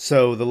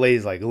 So the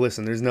lady's like,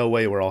 listen, there's no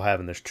way we're all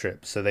having this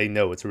trip. So they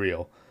know it's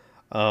real.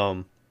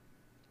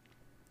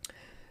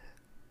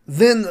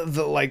 Then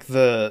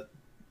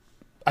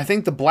I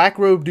think the black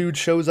robe dude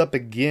shows up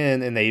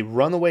again, and they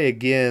run away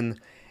again,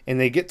 and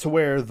they get to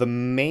where the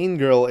main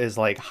girl is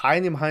like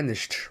hiding behind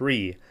this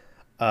tree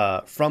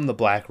from the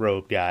black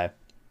robe guy.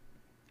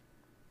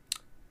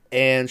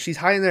 And she's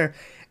hiding there,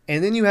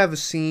 and then you have a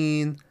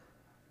scene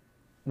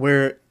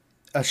where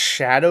a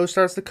shadow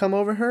starts to come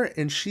over her,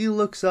 and she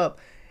looks up,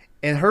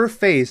 and her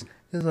face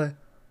is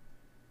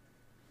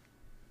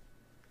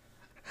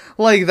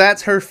like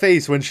that's her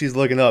face when she's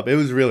looking up. It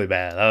was really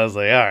bad. I was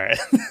like, all right.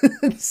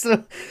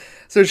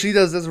 So she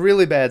does this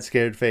really bad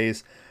scared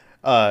face.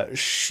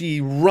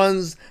 She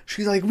runs.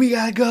 She's like, we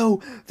gotta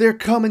go. They're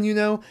coming, you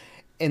know.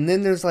 And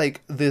then there's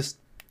like this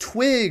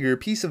twig or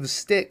piece of a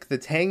stick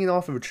that's hanging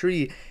off of a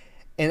tree.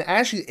 And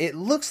actually, it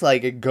looks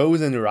like it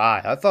goes in her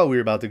eye. I thought we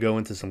were about to go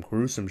into some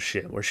gruesome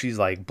shit where she's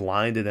like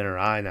blinded in her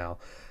eye now.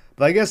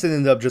 But I guess it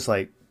ended up just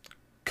like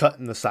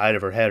cutting the side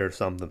of her head or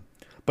something.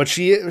 But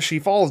she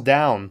falls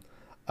down,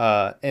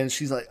 and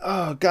she's like,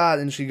 oh God.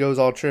 And she goes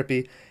all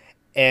trippy.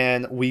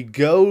 And we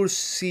go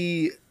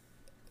see,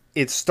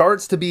 it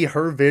starts to be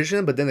her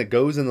vision, but then it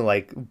goes into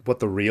like what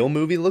the real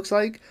movie looks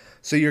like.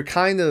 So you're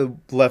kind of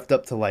left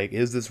up to like,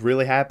 is this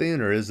really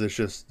happening or is this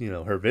just, you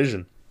know, her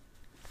vision?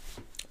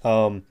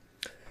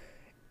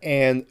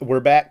 And we're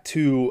back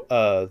to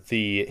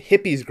the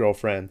hippie's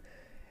girlfriend,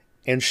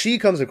 and she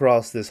comes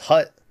across this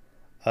hut,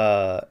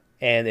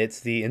 and it's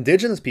the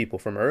indigenous people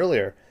from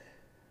earlier.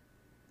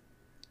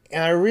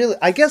 And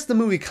I guess the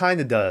movie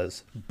kind of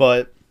does,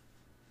 but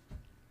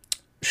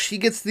she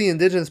gets the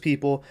indigenous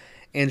people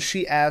and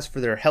she asks for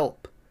their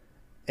help.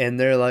 And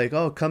they're like,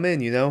 oh, come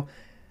in, you know.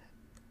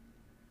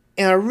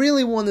 And I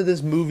really wanted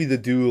this movie to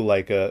do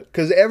like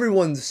because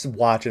everyone's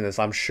watching this,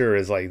 I'm sure,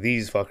 is like,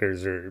 these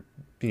fuckers are,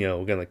 you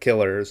know, gonna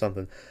kill her or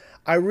something.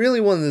 I really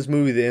wanted this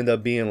movie to end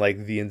up being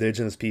like the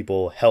indigenous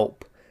people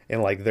help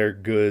and like they're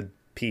good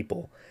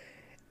people.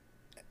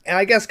 And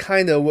I guess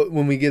kind of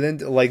when we get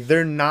into, like,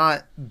 they're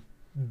not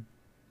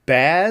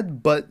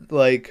bad, but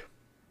like,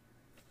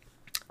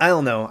 I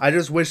don't know. I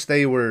just wish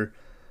they were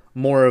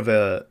more of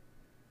a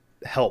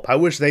help. I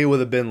wish they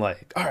would have been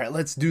like, all right,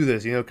 let's do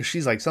this, you know, because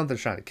she's like,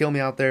 something's trying to kill me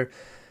out there.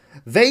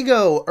 They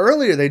go,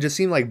 earlier, they just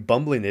seemed like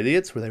bumbling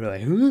idiots where they were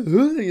like,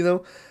 you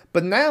know,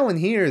 but now in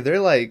here, they're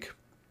like,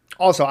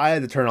 also, I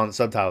had to turn on the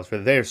subtitles for,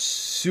 they're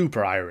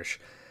super Irish.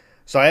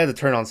 So I had to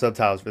turn on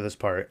subtitles for this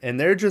part. And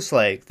they're just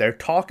like, they're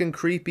talking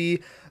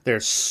creepy. They're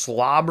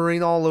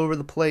slobbering all over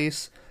the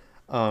place.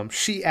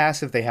 She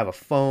asks if they have a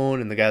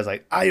phone, and the guy's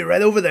like, "Are you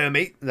right over there,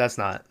 mate?" That's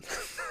not,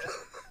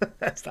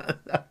 that's not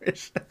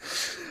Irish.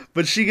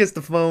 But she gets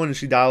the phone and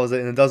she dials it,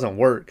 and it doesn't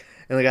work.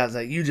 And the guy's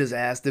like, "You just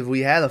asked if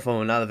we had a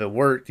phone, not if it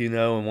worked, you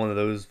know." And one of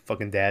those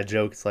fucking dad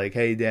jokes, like,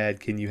 "Hey, Dad,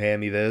 can you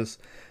hand me this?"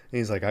 And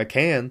he's like, "I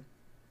can."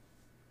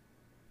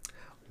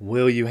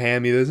 "Will you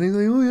hand me this?" And he's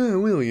like, "Oh yeah, I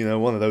will." You know,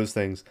 one of those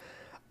things.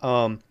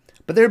 But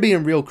they're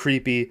being real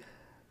creepy.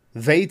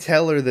 They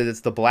tell her that it's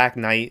the Black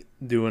Knight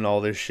doing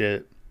all this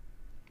shit.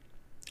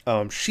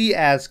 She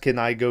asks, "Can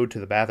I go to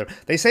the bathroom?"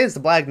 They say it's the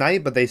Black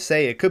Knight, but they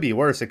say it could be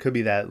worse. It could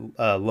be that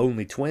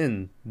lonely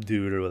twin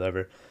dude or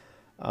whatever.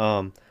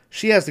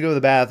 She has to go to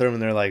the bathroom,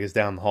 and they're like, it's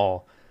down the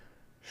hall.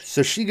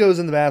 So she goes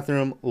in the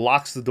bathroom,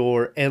 locks the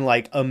door, and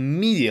like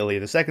immediately,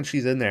 the second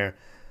she's in there,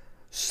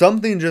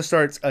 something just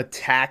starts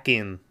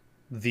attacking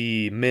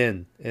the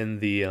men in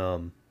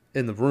the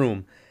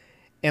room,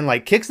 and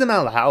like kicks them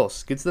out of the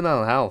house, gets them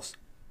out of the house.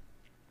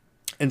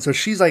 And so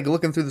she's like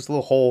looking through this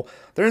little hole.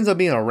 There ends up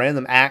being a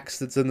random axe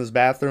that's in this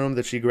bathroom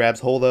that she grabs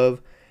hold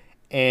of.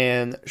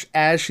 And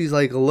as she's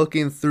like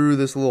looking through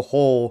this little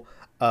hole,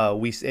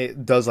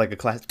 it does like a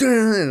class,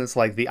 and it's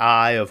like the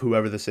eye of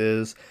whoever this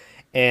is.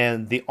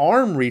 And the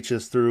arm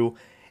reaches through,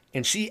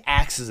 and she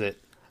axes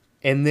it.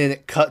 And then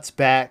it cuts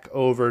back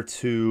over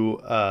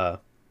to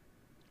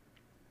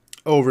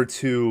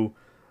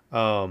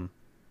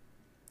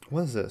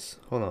what is this?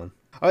 Hold on.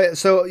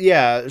 Oh,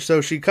 yeah, so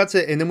she cuts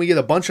it, and then we get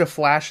a bunch of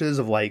flashes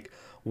of like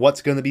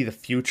what's going to be the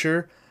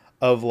future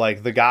of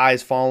like the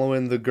guys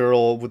following the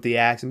girl with the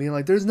axe and being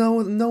like, "There's no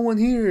one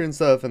here" and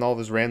stuff, and all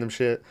this random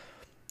shit.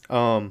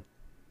 So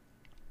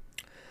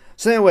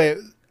anyway,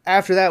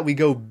 after that we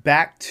go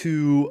back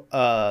to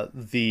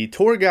the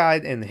tour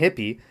guide and the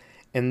hippie,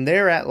 and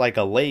they're at like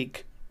a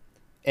lake,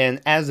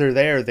 and as they're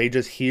there, they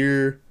just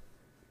hear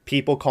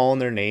people calling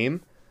their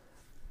name,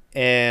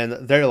 and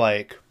they're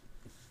like,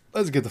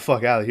 let's get the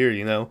fuck out of here,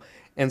 you know?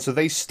 And so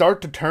they start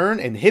to turn,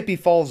 and hippie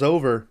falls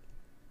over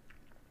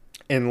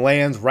and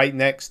lands right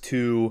next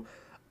to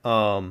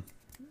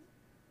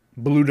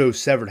Bluto's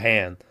severed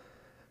hand.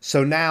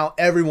 So now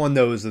everyone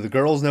knows that the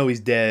girls know he's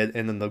dead,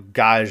 and then the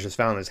guys just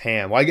found his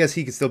hand. Well, I guess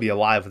he could still be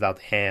alive without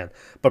the hand,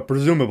 but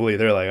presumably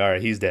they're like, all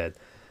right, he's dead.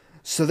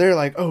 So they're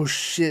like, oh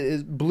shit,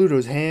 it's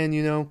Bluto's hand,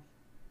 you know?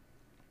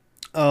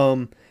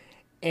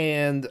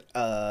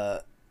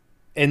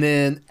 And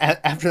then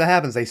after that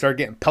happens, they start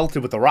getting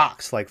pelted with the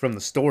rocks, like from the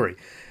story.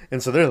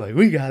 And so they're like,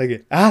 we gotta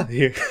get out of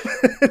here.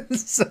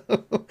 So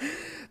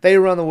they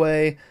run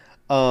away.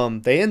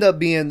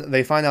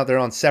 They find out they're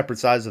on separate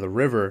sides of the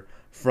river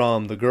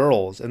from the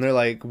girls. And they're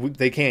like,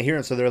 they can't hear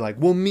it. So they're like,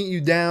 we'll meet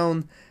you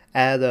down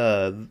at,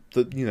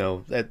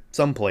 at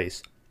some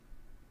place.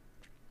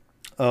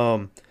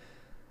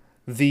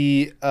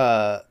 The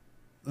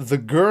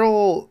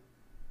girl,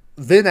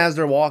 then as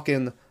they're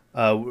walking,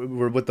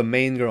 we're with the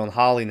main girl and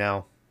Holly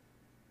now.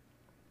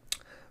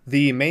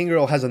 The main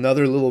girl has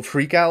another little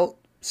freak out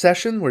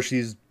session where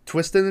she's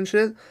twisted and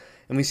shit.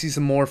 And we see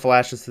some more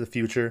flashes to the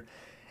future.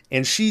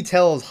 And she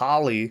tells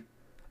Holly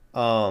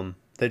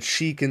that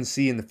she can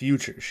see in the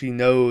future. She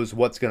knows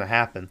what's going to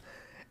happen.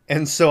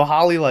 And so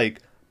Holly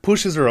like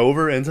pushes her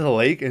over into the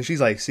lake, and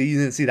she's like, "See, you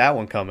didn't see that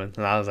one coming."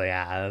 And I was like,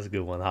 "Ah, that's a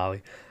good one,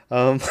 Holly."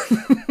 Um,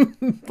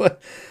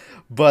 but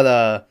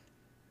but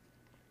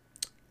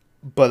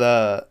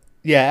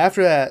yeah.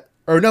 After that,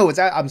 or no,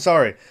 I'm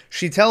sorry.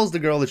 She tells the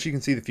girl that she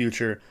can see the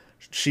future.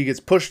 She gets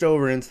pushed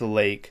over into the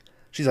lake.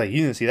 She's like,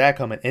 "You didn't see that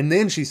coming," and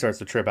then she starts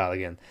to trip out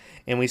again.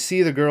 And we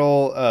see the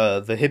girl,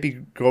 the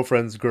hippie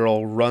girlfriend's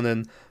girl,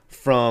 running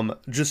from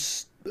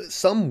just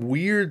some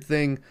weird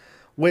thing,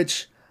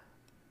 which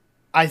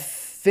I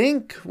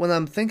think, when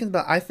I'm thinking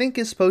about, I think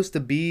is supposed to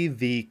be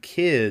the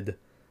kid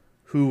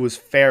who was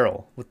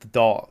feral with the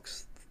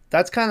dogs.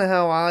 That's kind of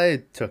how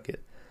I took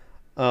it.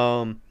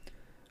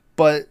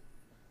 But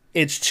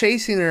it's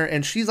chasing her,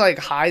 and she's like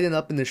hiding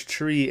up in this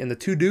tree, and the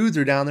two dudes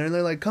are down there, and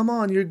they're like, "Come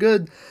on, you're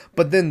good."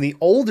 But then the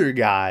older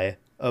guy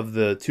of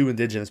the two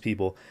indigenous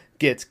people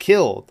gets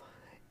killed,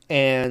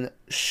 and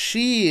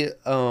she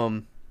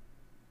like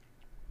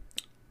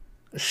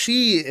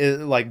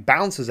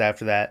bounces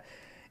after that,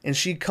 and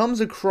she comes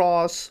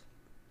across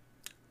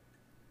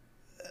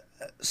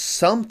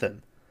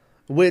something,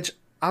 which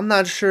I'm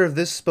not sure if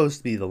this is supposed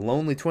to be the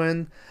Lonely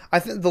Twin. I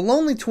think the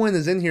Lonely Twin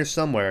is in here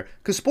somewhere.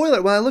 Because,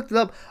 spoiler, when I looked it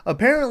up,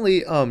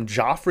 apparently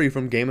Joffrey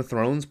from Game of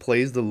Thrones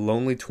plays the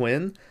Lonely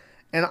Twin.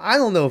 And I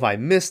don't know if I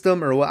missed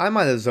him or what. I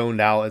might have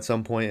zoned out at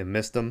some point and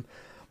missed him.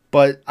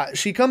 But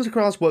she comes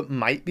across what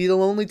might be the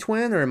Lonely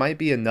Twin, or it might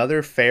be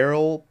another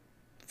feral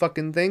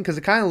fucking thing. Because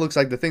it kind of looks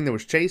like the thing that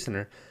was chasing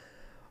her.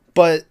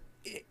 But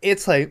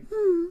it's like,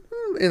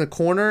 in a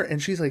corner, and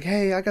she's like,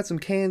 "Hey, I got some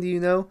candy, you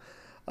know?"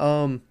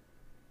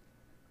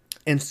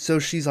 And so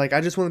she's like,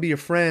 "I just want to be your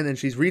friend," and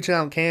she's reaching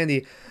out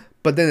candy,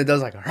 but then it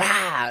does like a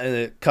rah, and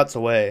it cuts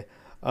away.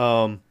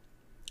 And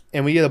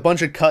we get a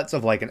bunch of cuts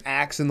of like an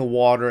axe in the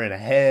water and a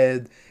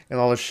head and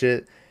all this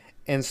shit.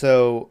 And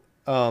so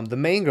the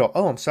main girl,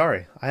 oh, I'm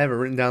sorry, I have it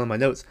written down in my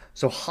notes.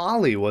 So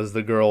Holly was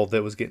the girl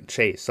that was getting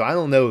chased. So I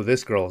don't know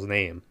this girl's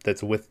name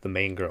that's with the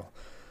main girl.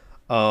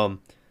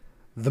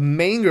 The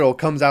main girl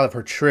comes out of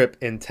her trip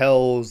and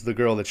tells the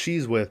girl that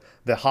she's with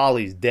that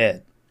Holly's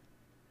dead.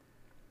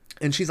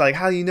 And she's like,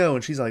 "How do you know?"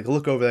 And she's like,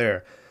 "Look over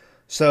there."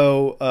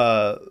 So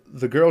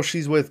the girl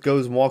she's with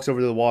goes and walks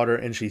over to the water,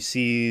 and she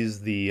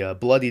sees the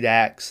bloodied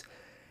axe.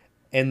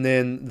 And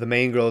then the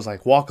main girl is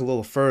like, "Walk a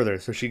little further."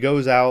 So she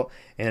goes out,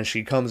 and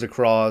she comes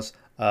across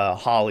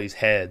Holly's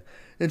head.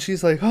 And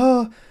she's like,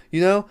 "Oh,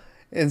 you know?"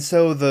 And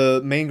so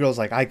the main girl's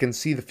like, "I can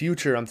see the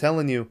future, I'm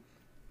telling you."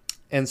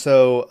 And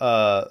so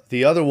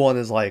the other one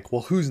is like,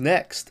 "Well, who's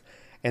next?"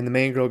 And the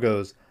main girl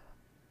goes,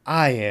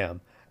 "I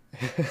am."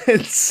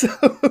 And so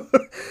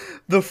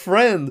the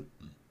friend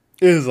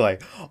is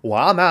like,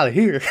 "Well, I'm out of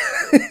here."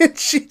 And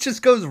she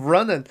just goes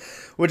running,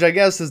 which I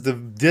guess is to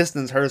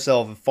distance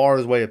herself as far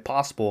away as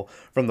possible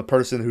from the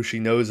person who she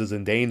knows is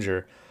in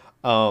danger.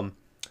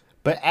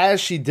 But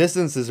as she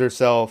distances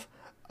herself,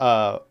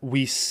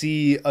 we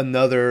see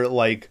another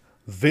like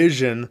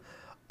vision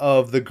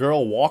of the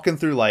girl walking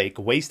through like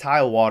waist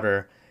high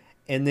water.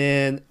 And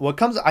then what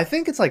comes, I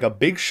think it's like a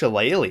big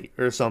shillelagh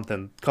or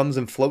something, comes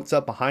and floats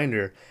up behind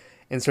her.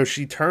 And so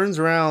she turns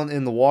around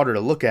in the water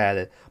to look at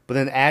it. But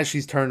then as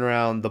she's turned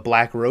around, the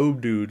black robe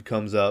dude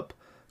comes up,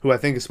 who I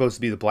think is supposed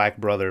to be the black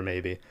brother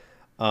maybe.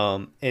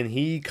 And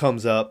he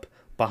comes up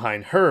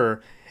behind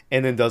her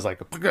and then does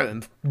like a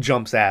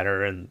jumps at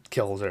her and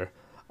kills her.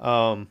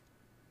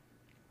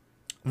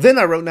 Then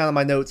I wrote down in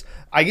my notes,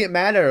 I get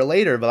mad at her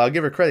later, but I'll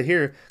give her credit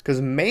here. Because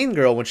main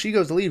girl, when she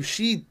goes to leave,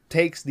 she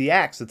takes the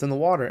axe that's in the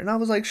water. And I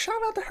was like, shout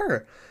out to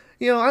her.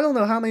 You know, I don't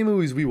know how many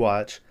movies we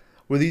watch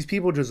where these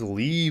people just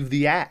leave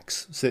the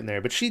axe sitting there.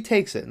 But she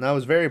takes it, and I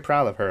was very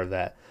proud of her of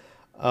that.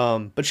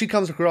 But she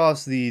comes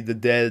across the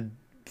dead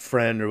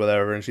friend or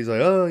whatever, and she's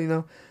like, "Oh, you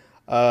know."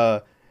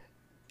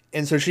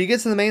 And so she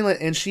gets to the mainland,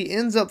 and she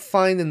ends up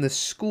finding this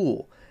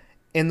school.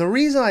 And the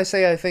reason I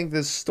say I think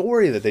this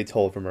story that they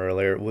told from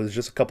earlier was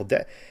just a couple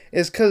days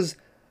is because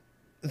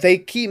they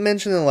keep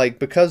mentioning, like,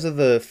 because of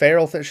the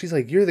feral thing, she's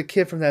like, "You're the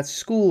kid from that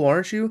school,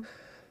 aren't you?"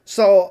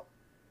 So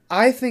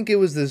I think it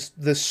was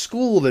this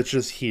school that's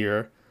just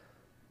here.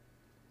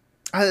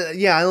 I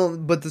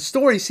don't. But the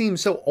story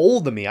seems so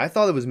old to me. I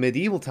thought it was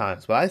medieval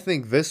times, but I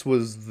think this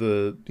was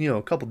a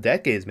couple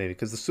decades maybe,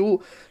 because the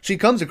school she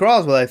comes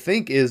across what I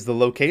think is the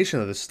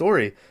location of the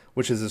story,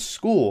 which is a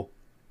school.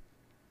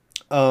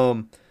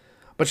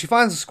 But she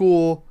finds a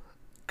school,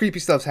 creepy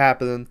stuff's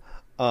happening.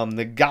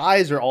 The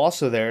guys are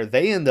also there.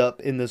 They end up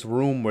in this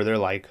room where they're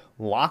like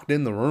locked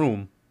in the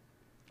room,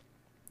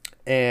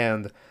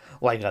 and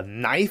like a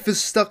knife is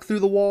stuck through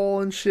the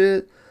wall and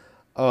shit.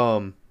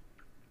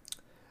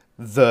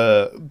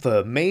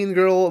 The main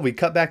girl, we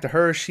cut back to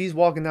her, she's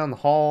walking down the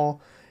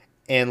hall,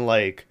 and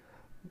like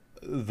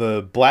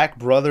the black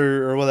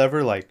brother or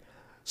whatever like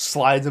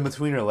slides in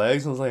between her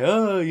legs and was like,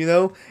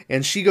 "Oh,"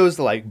 and she goes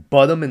to like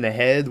butt him in the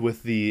head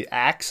with the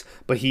axe,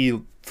 but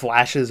he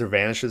flashes or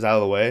vanishes out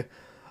of the way.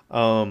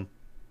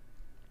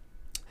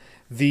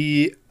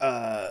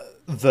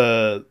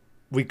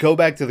 We go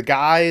back to the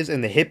guys,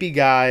 and the hippie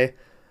guy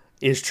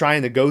is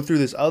trying to go through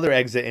this other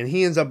exit, and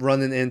he ends up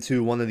running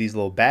into one of these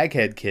little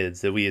baghead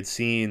kids that we had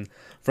seen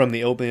from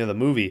the opening of the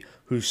movie,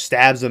 who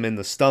stabs him in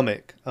the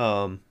stomach.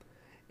 And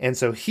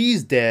so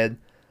he's dead.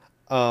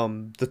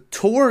 The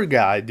tour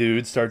guide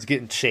dude starts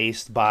getting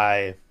chased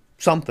by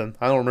something.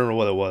 I don't remember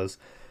what it was.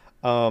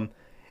 And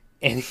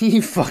he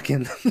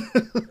fucking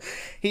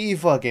he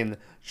fucking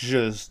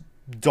just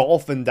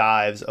dolphin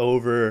dives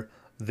over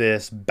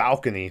this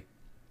balcony,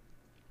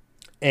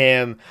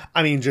 and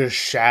I mean just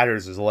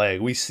shatters his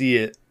leg. We see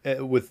it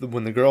with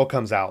when the girl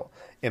comes out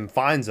and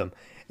finds him,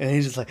 and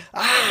he's just like,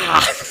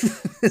 ah.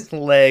 His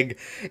leg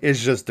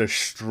is just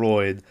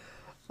destroyed.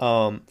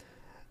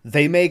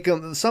 They make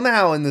him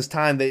somehow in this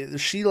time.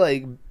 She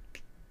like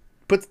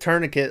puts a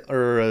tourniquet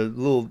or a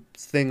little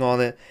thing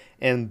on it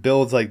and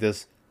builds like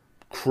this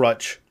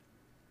crutch,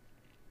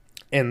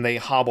 and they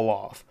hobble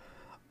off.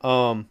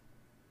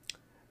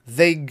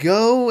 They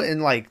go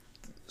and like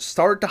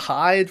start to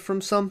hide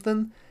from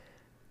something,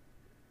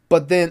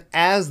 but then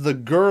as the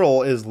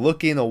girl is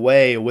looking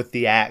away with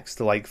the axe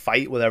to like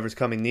fight whatever's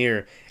coming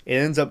near, it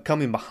ends up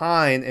coming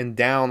behind and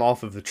down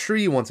off of the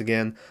tree once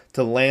again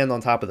to land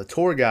on top of the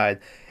tour guide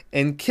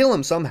and kill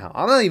him somehow.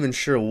 I'm not even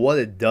sure what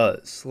it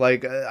does.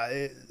 Like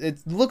it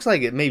looks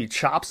like it maybe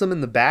chops him in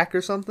the back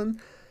or something,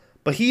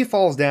 but he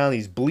falls down.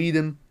 He's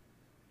bleeding.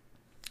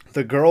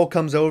 The girl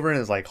comes over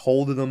and is like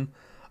holding him.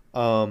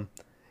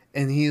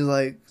 And he's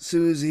like,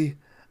 Susie,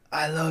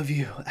 I love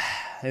you.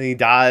 And he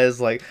dies.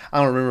 Like, I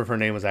don't remember if her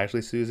name was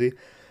actually Susie.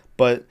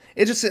 But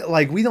it just,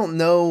 like, we don't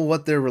know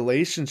what their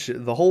relationship,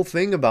 the whole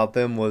thing about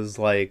them was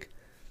like,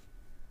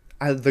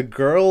 the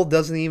girl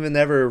doesn't even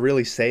ever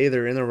really say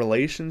they're in a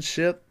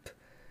relationship.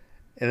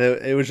 And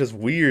it was just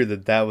weird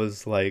that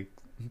was like,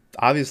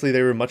 obviously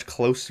they were much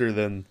closer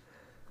than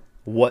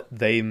what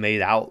they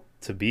made out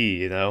to be,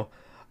 you know?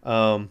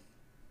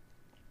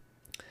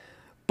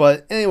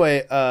 But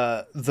anyway,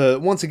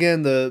 once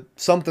again,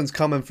 something's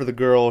coming for the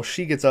girl.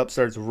 She gets up,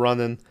 starts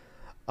running,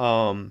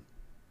 and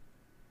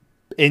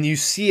you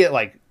see it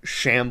like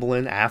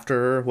shambling after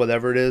her,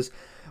 whatever it is.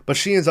 But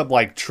she ends up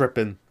like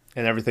tripping,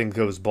 and everything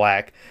goes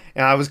black.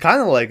 And I was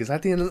kind of like, is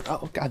that the end of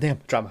oh, goddamn,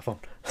 dropped my phone.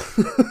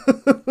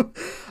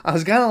 I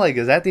was kind of like,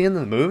 is that the end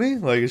of the movie?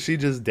 Like, is she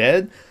just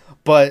dead?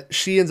 But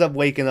she ends up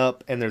waking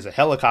up, and there's a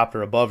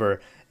helicopter above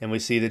her, and we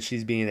see that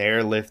she's being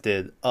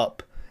airlifted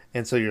up.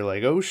 And so you're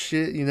like, oh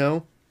shit, you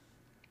know?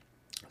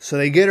 So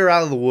they get her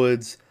out of the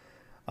woods.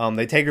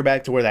 They take her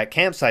back to where that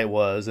campsite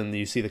was, and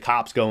you see the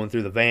cops going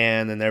through the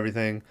van and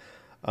everything.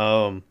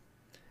 And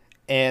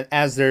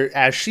as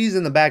she's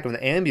in the back of an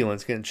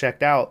ambulance getting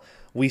checked out,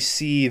 we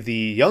see the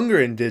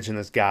younger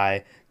indigenous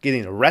guy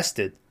getting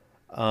arrested.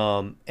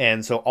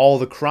 And so all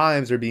the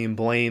crimes are being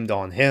blamed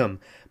on him.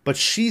 But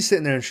she's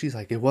sitting there and she's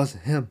like, it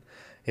wasn't him.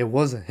 It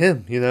wasn't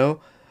him, you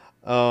know?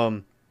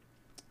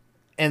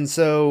 And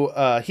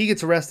so he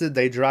gets arrested.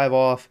 They drive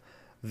off.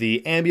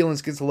 The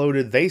ambulance gets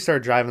loaded. They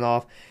start driving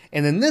off.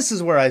 And then this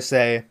is where I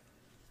say,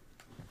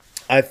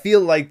 I feel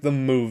like the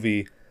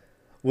movie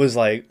was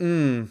like,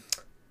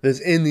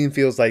 this ending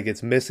feels like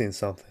it's missing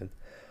something.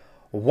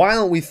 Why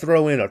don't we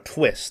throw in a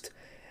twist?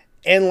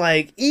 And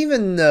like,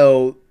 even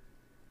though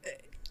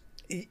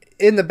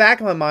in the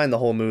back of my mind, the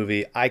whole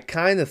movie, I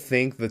kind of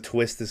think the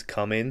twist is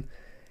coming.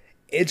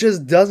 It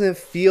just doesn't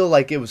feel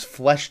like it was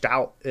fleshed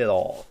out at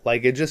all.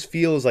 Like, it just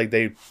feels like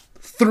they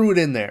threw it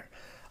in there.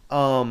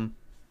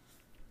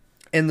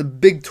 And the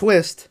big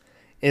twist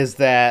is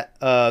that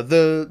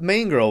the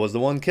main girl was the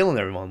one killing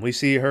everyone. We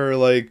see her,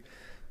 like,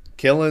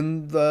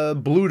 killing the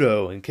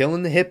Bluto and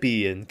killing the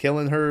hippie and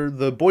killing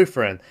the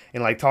boyfriend.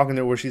 And, like, talking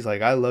to her where she's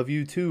like, I love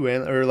you too.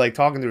 Or, like,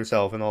 talking to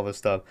herself and all this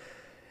stuff.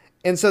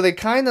 And so they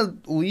kind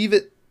of leave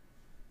it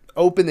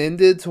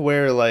open-ended to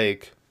where,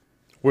 like,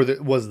 was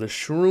the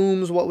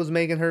shrooms what was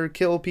making her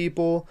kill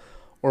people?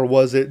 Or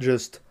was it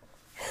just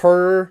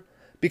her?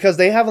 Because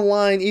they have a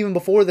line even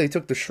before they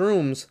took the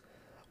shrooms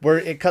where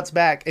it cuts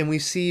back and we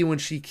see when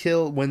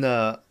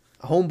the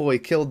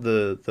homeboy killed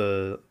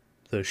the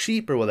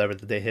sheep or whatever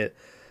that they hit,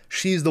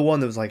 she's the one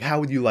that was like, how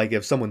would you like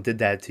if someone did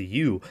that to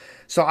you?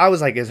 So I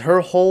was like, is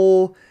her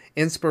whole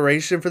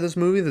inspiration for this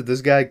movie that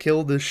this guy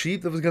killed the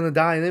sheep that was going to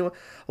die? And anyway,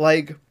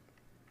 like,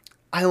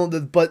 I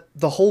don't, but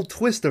the whole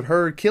twist of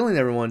her killing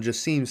everyone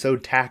just seems so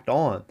tacked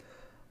on.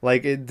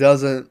 Like, it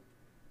doesn't,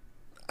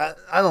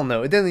 I don't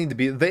know. It doesn't need to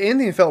be, the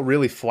ending felt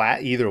really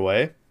flat either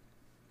way.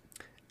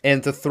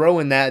 And to throw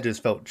in that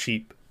just felt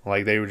cheap.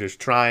 Like they were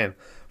just trying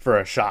for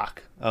a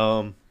shock.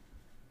 But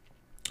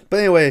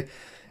anyway,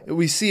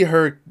 we see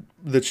her,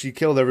 that she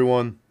killed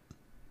everyone.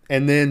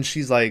 And then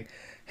she's like,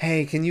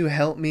 hey, can you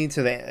help me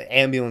to the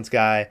ambulance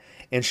guy?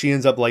 And she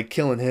ends up like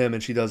killing him.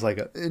 And she does like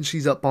and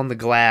she's up on the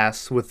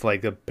glass with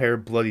like a pair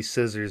of bloody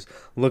scissors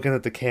looking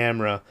at the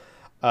camera.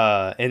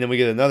 And then we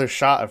get another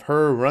shot of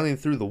her running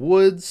through the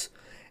woods.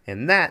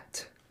 And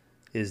that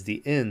is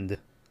the end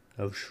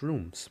of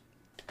Shrooms.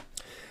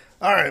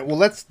 All right, well,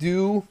 let's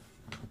do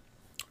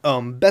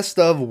best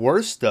of,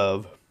 worst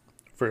of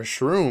for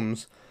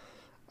Shrooms.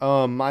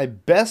 My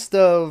best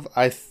of,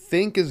 I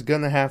think, is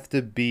going to have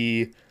to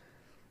be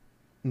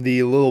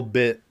the little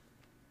bit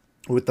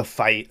with the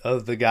fight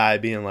of the guy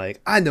being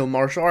like, I know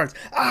martial arts.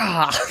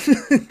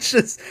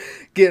 Just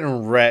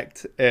getting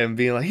wrecked and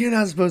being like, you're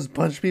not supposed to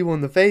punch people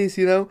in the face,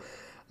 you know?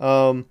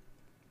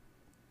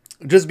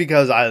 Just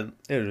because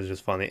it was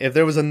just funny. If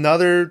there was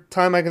another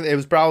time it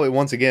was probably,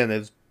 once again, it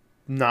was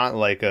not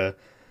like a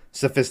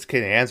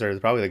sophisticated answer. It's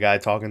probably the guy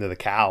talking to the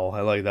cow.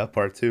 I like that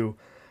part too.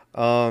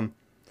 And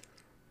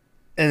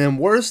then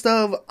worst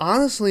of,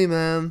 honestly,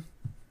 man,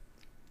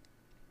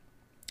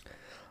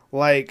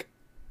 like,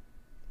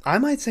 I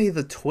might say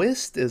the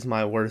twist is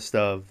my worst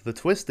of. The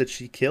twist that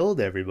she killed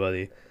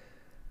everybody.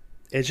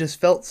 It just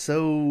felt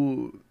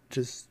so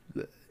just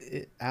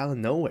out of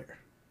nowhere.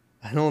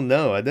 I don't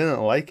know. I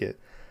didn't like it.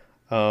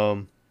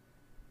 But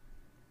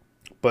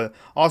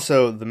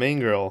also the main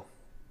girl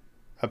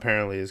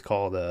apparently is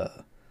called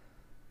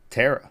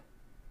Tara.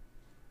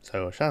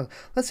 So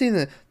let's see.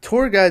 The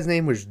tour guide's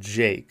name was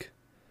Jake.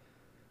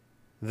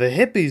 The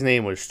hippie's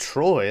name was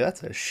Troy.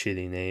 That's a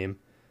shitty name.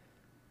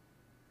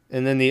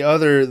 And then the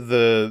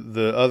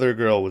other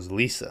girl was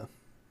Lisa.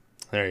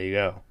 There you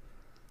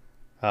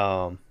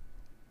go.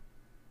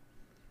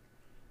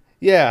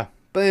 Yeah,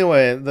 but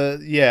anyway,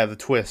 the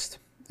twist.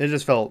 It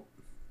just felt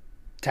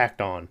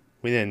tacked on.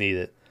 We didn't need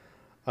it.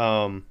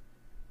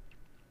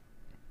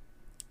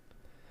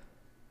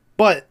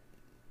 But,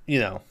 you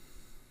know,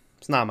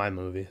 it's not my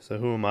movie, so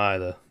who am I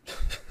to...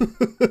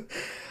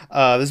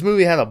 This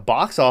movie had a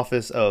box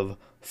office of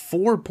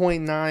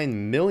 $4.9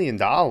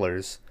 million.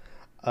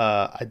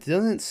 I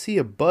didn't see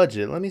a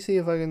budget. Let me see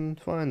if I can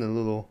find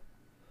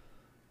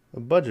a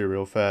budget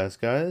real fast,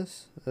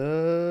 guys.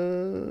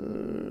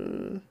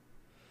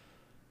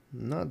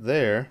 Not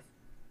there.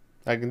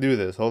 I can do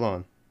this. Hold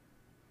on.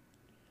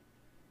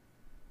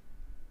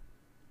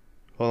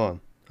 I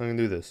can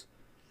do this.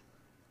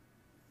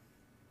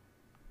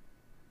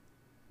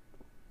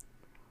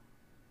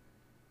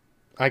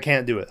 I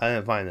can't do it. I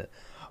didn't find it.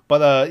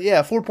 But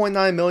yeah,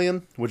 4.9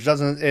 million, which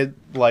doesn't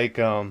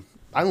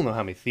I don't know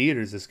how many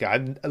theaters this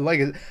guy.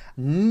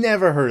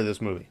 Never heard of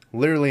this movie.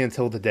 Literally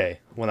until today,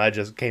 when I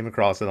just came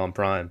across it on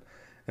Prime,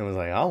 and was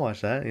like, I'll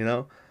watch that. You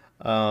know.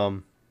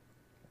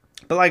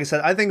 But like I said,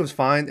 I think it was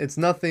fine. It's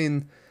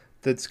nothing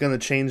that's gonna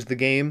change the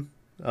game,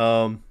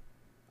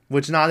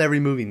 which not every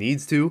movie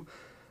needs to.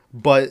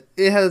 But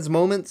it has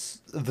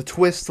moments. The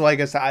twist, like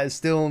I said,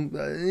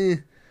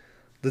 the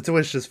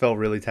twist just felt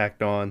really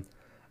tacked on.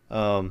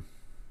 But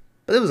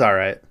it was all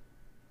right.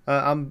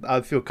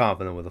 I feel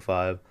confident with a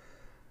 5.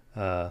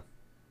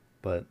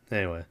 But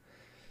anyway,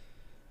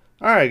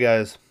 all right,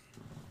 guys.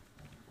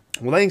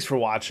 Well, thanks for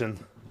watching.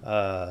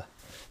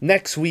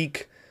 Next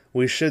week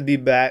we should be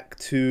back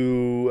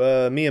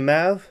to me and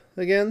Mav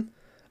again.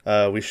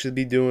 We should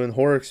be doing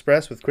Horror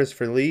Express with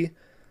Christopher Lee.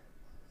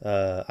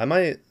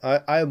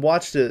 I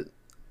watched it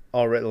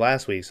already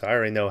last week, so I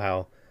already know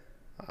how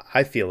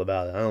I feel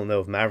about it. I don't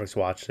know if Maverick's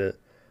watched it.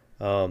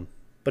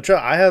 But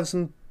I have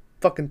some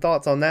fucking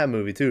thoughts on that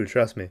movie too,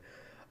 trust me.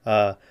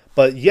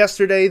 But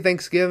yesterday,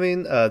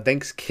 Thanksgiving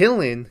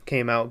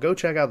came out. Go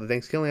check out the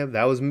Thanksgiving.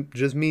 That was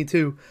just me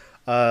too.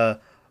 But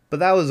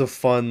that was a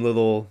fun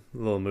little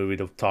movie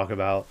to talk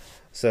about.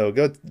 So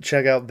go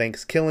check out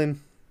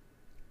Thanksgiving.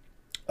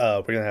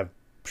 We're gonna have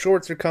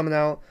shorts are coming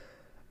out.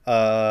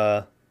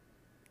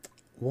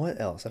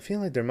 What else? I feel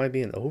like there might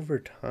be an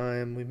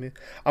overtime.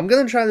 I'm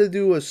gonna try to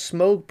do a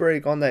smoke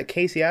break on that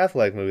Casey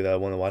Affleck movie that I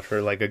want to watch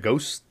for like a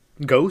ghost.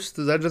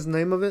 Is that just the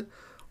name of it?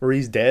 Where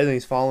he's dead and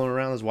he's following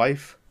around his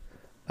wife.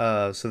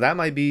 So that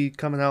might be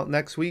coming out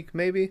next week,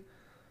 maybe.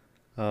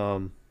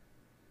 But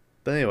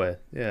anyway,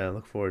 yeah, I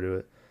look forward to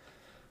it.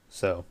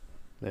 So,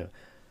 yeah.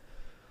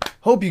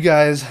 Hope you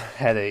guys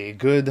had a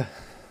good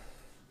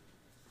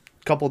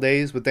couple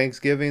days with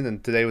Thanksgiving,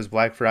 and today was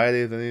Black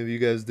Friday. If any of you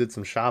guys did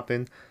some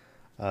shopping,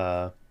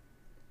 I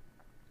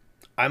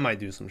might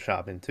do some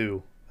shopping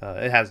too.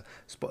 Like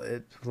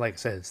I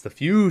said, it's the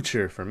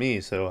future for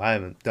me, so I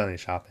haven't done any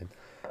shopping.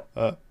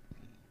 But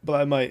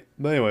I might.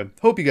 But anyway,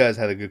 hope you guys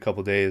had a good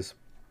couple days.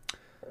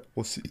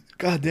 We'll see.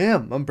 God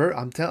damn, I'm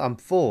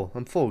full.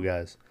 I'm full,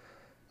 guys.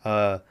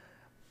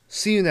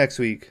 See you next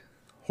week.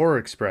 Horror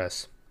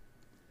Express.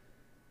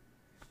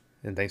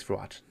 And thanks for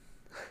watching.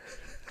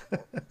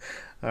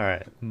 All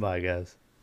right. Bye, guys.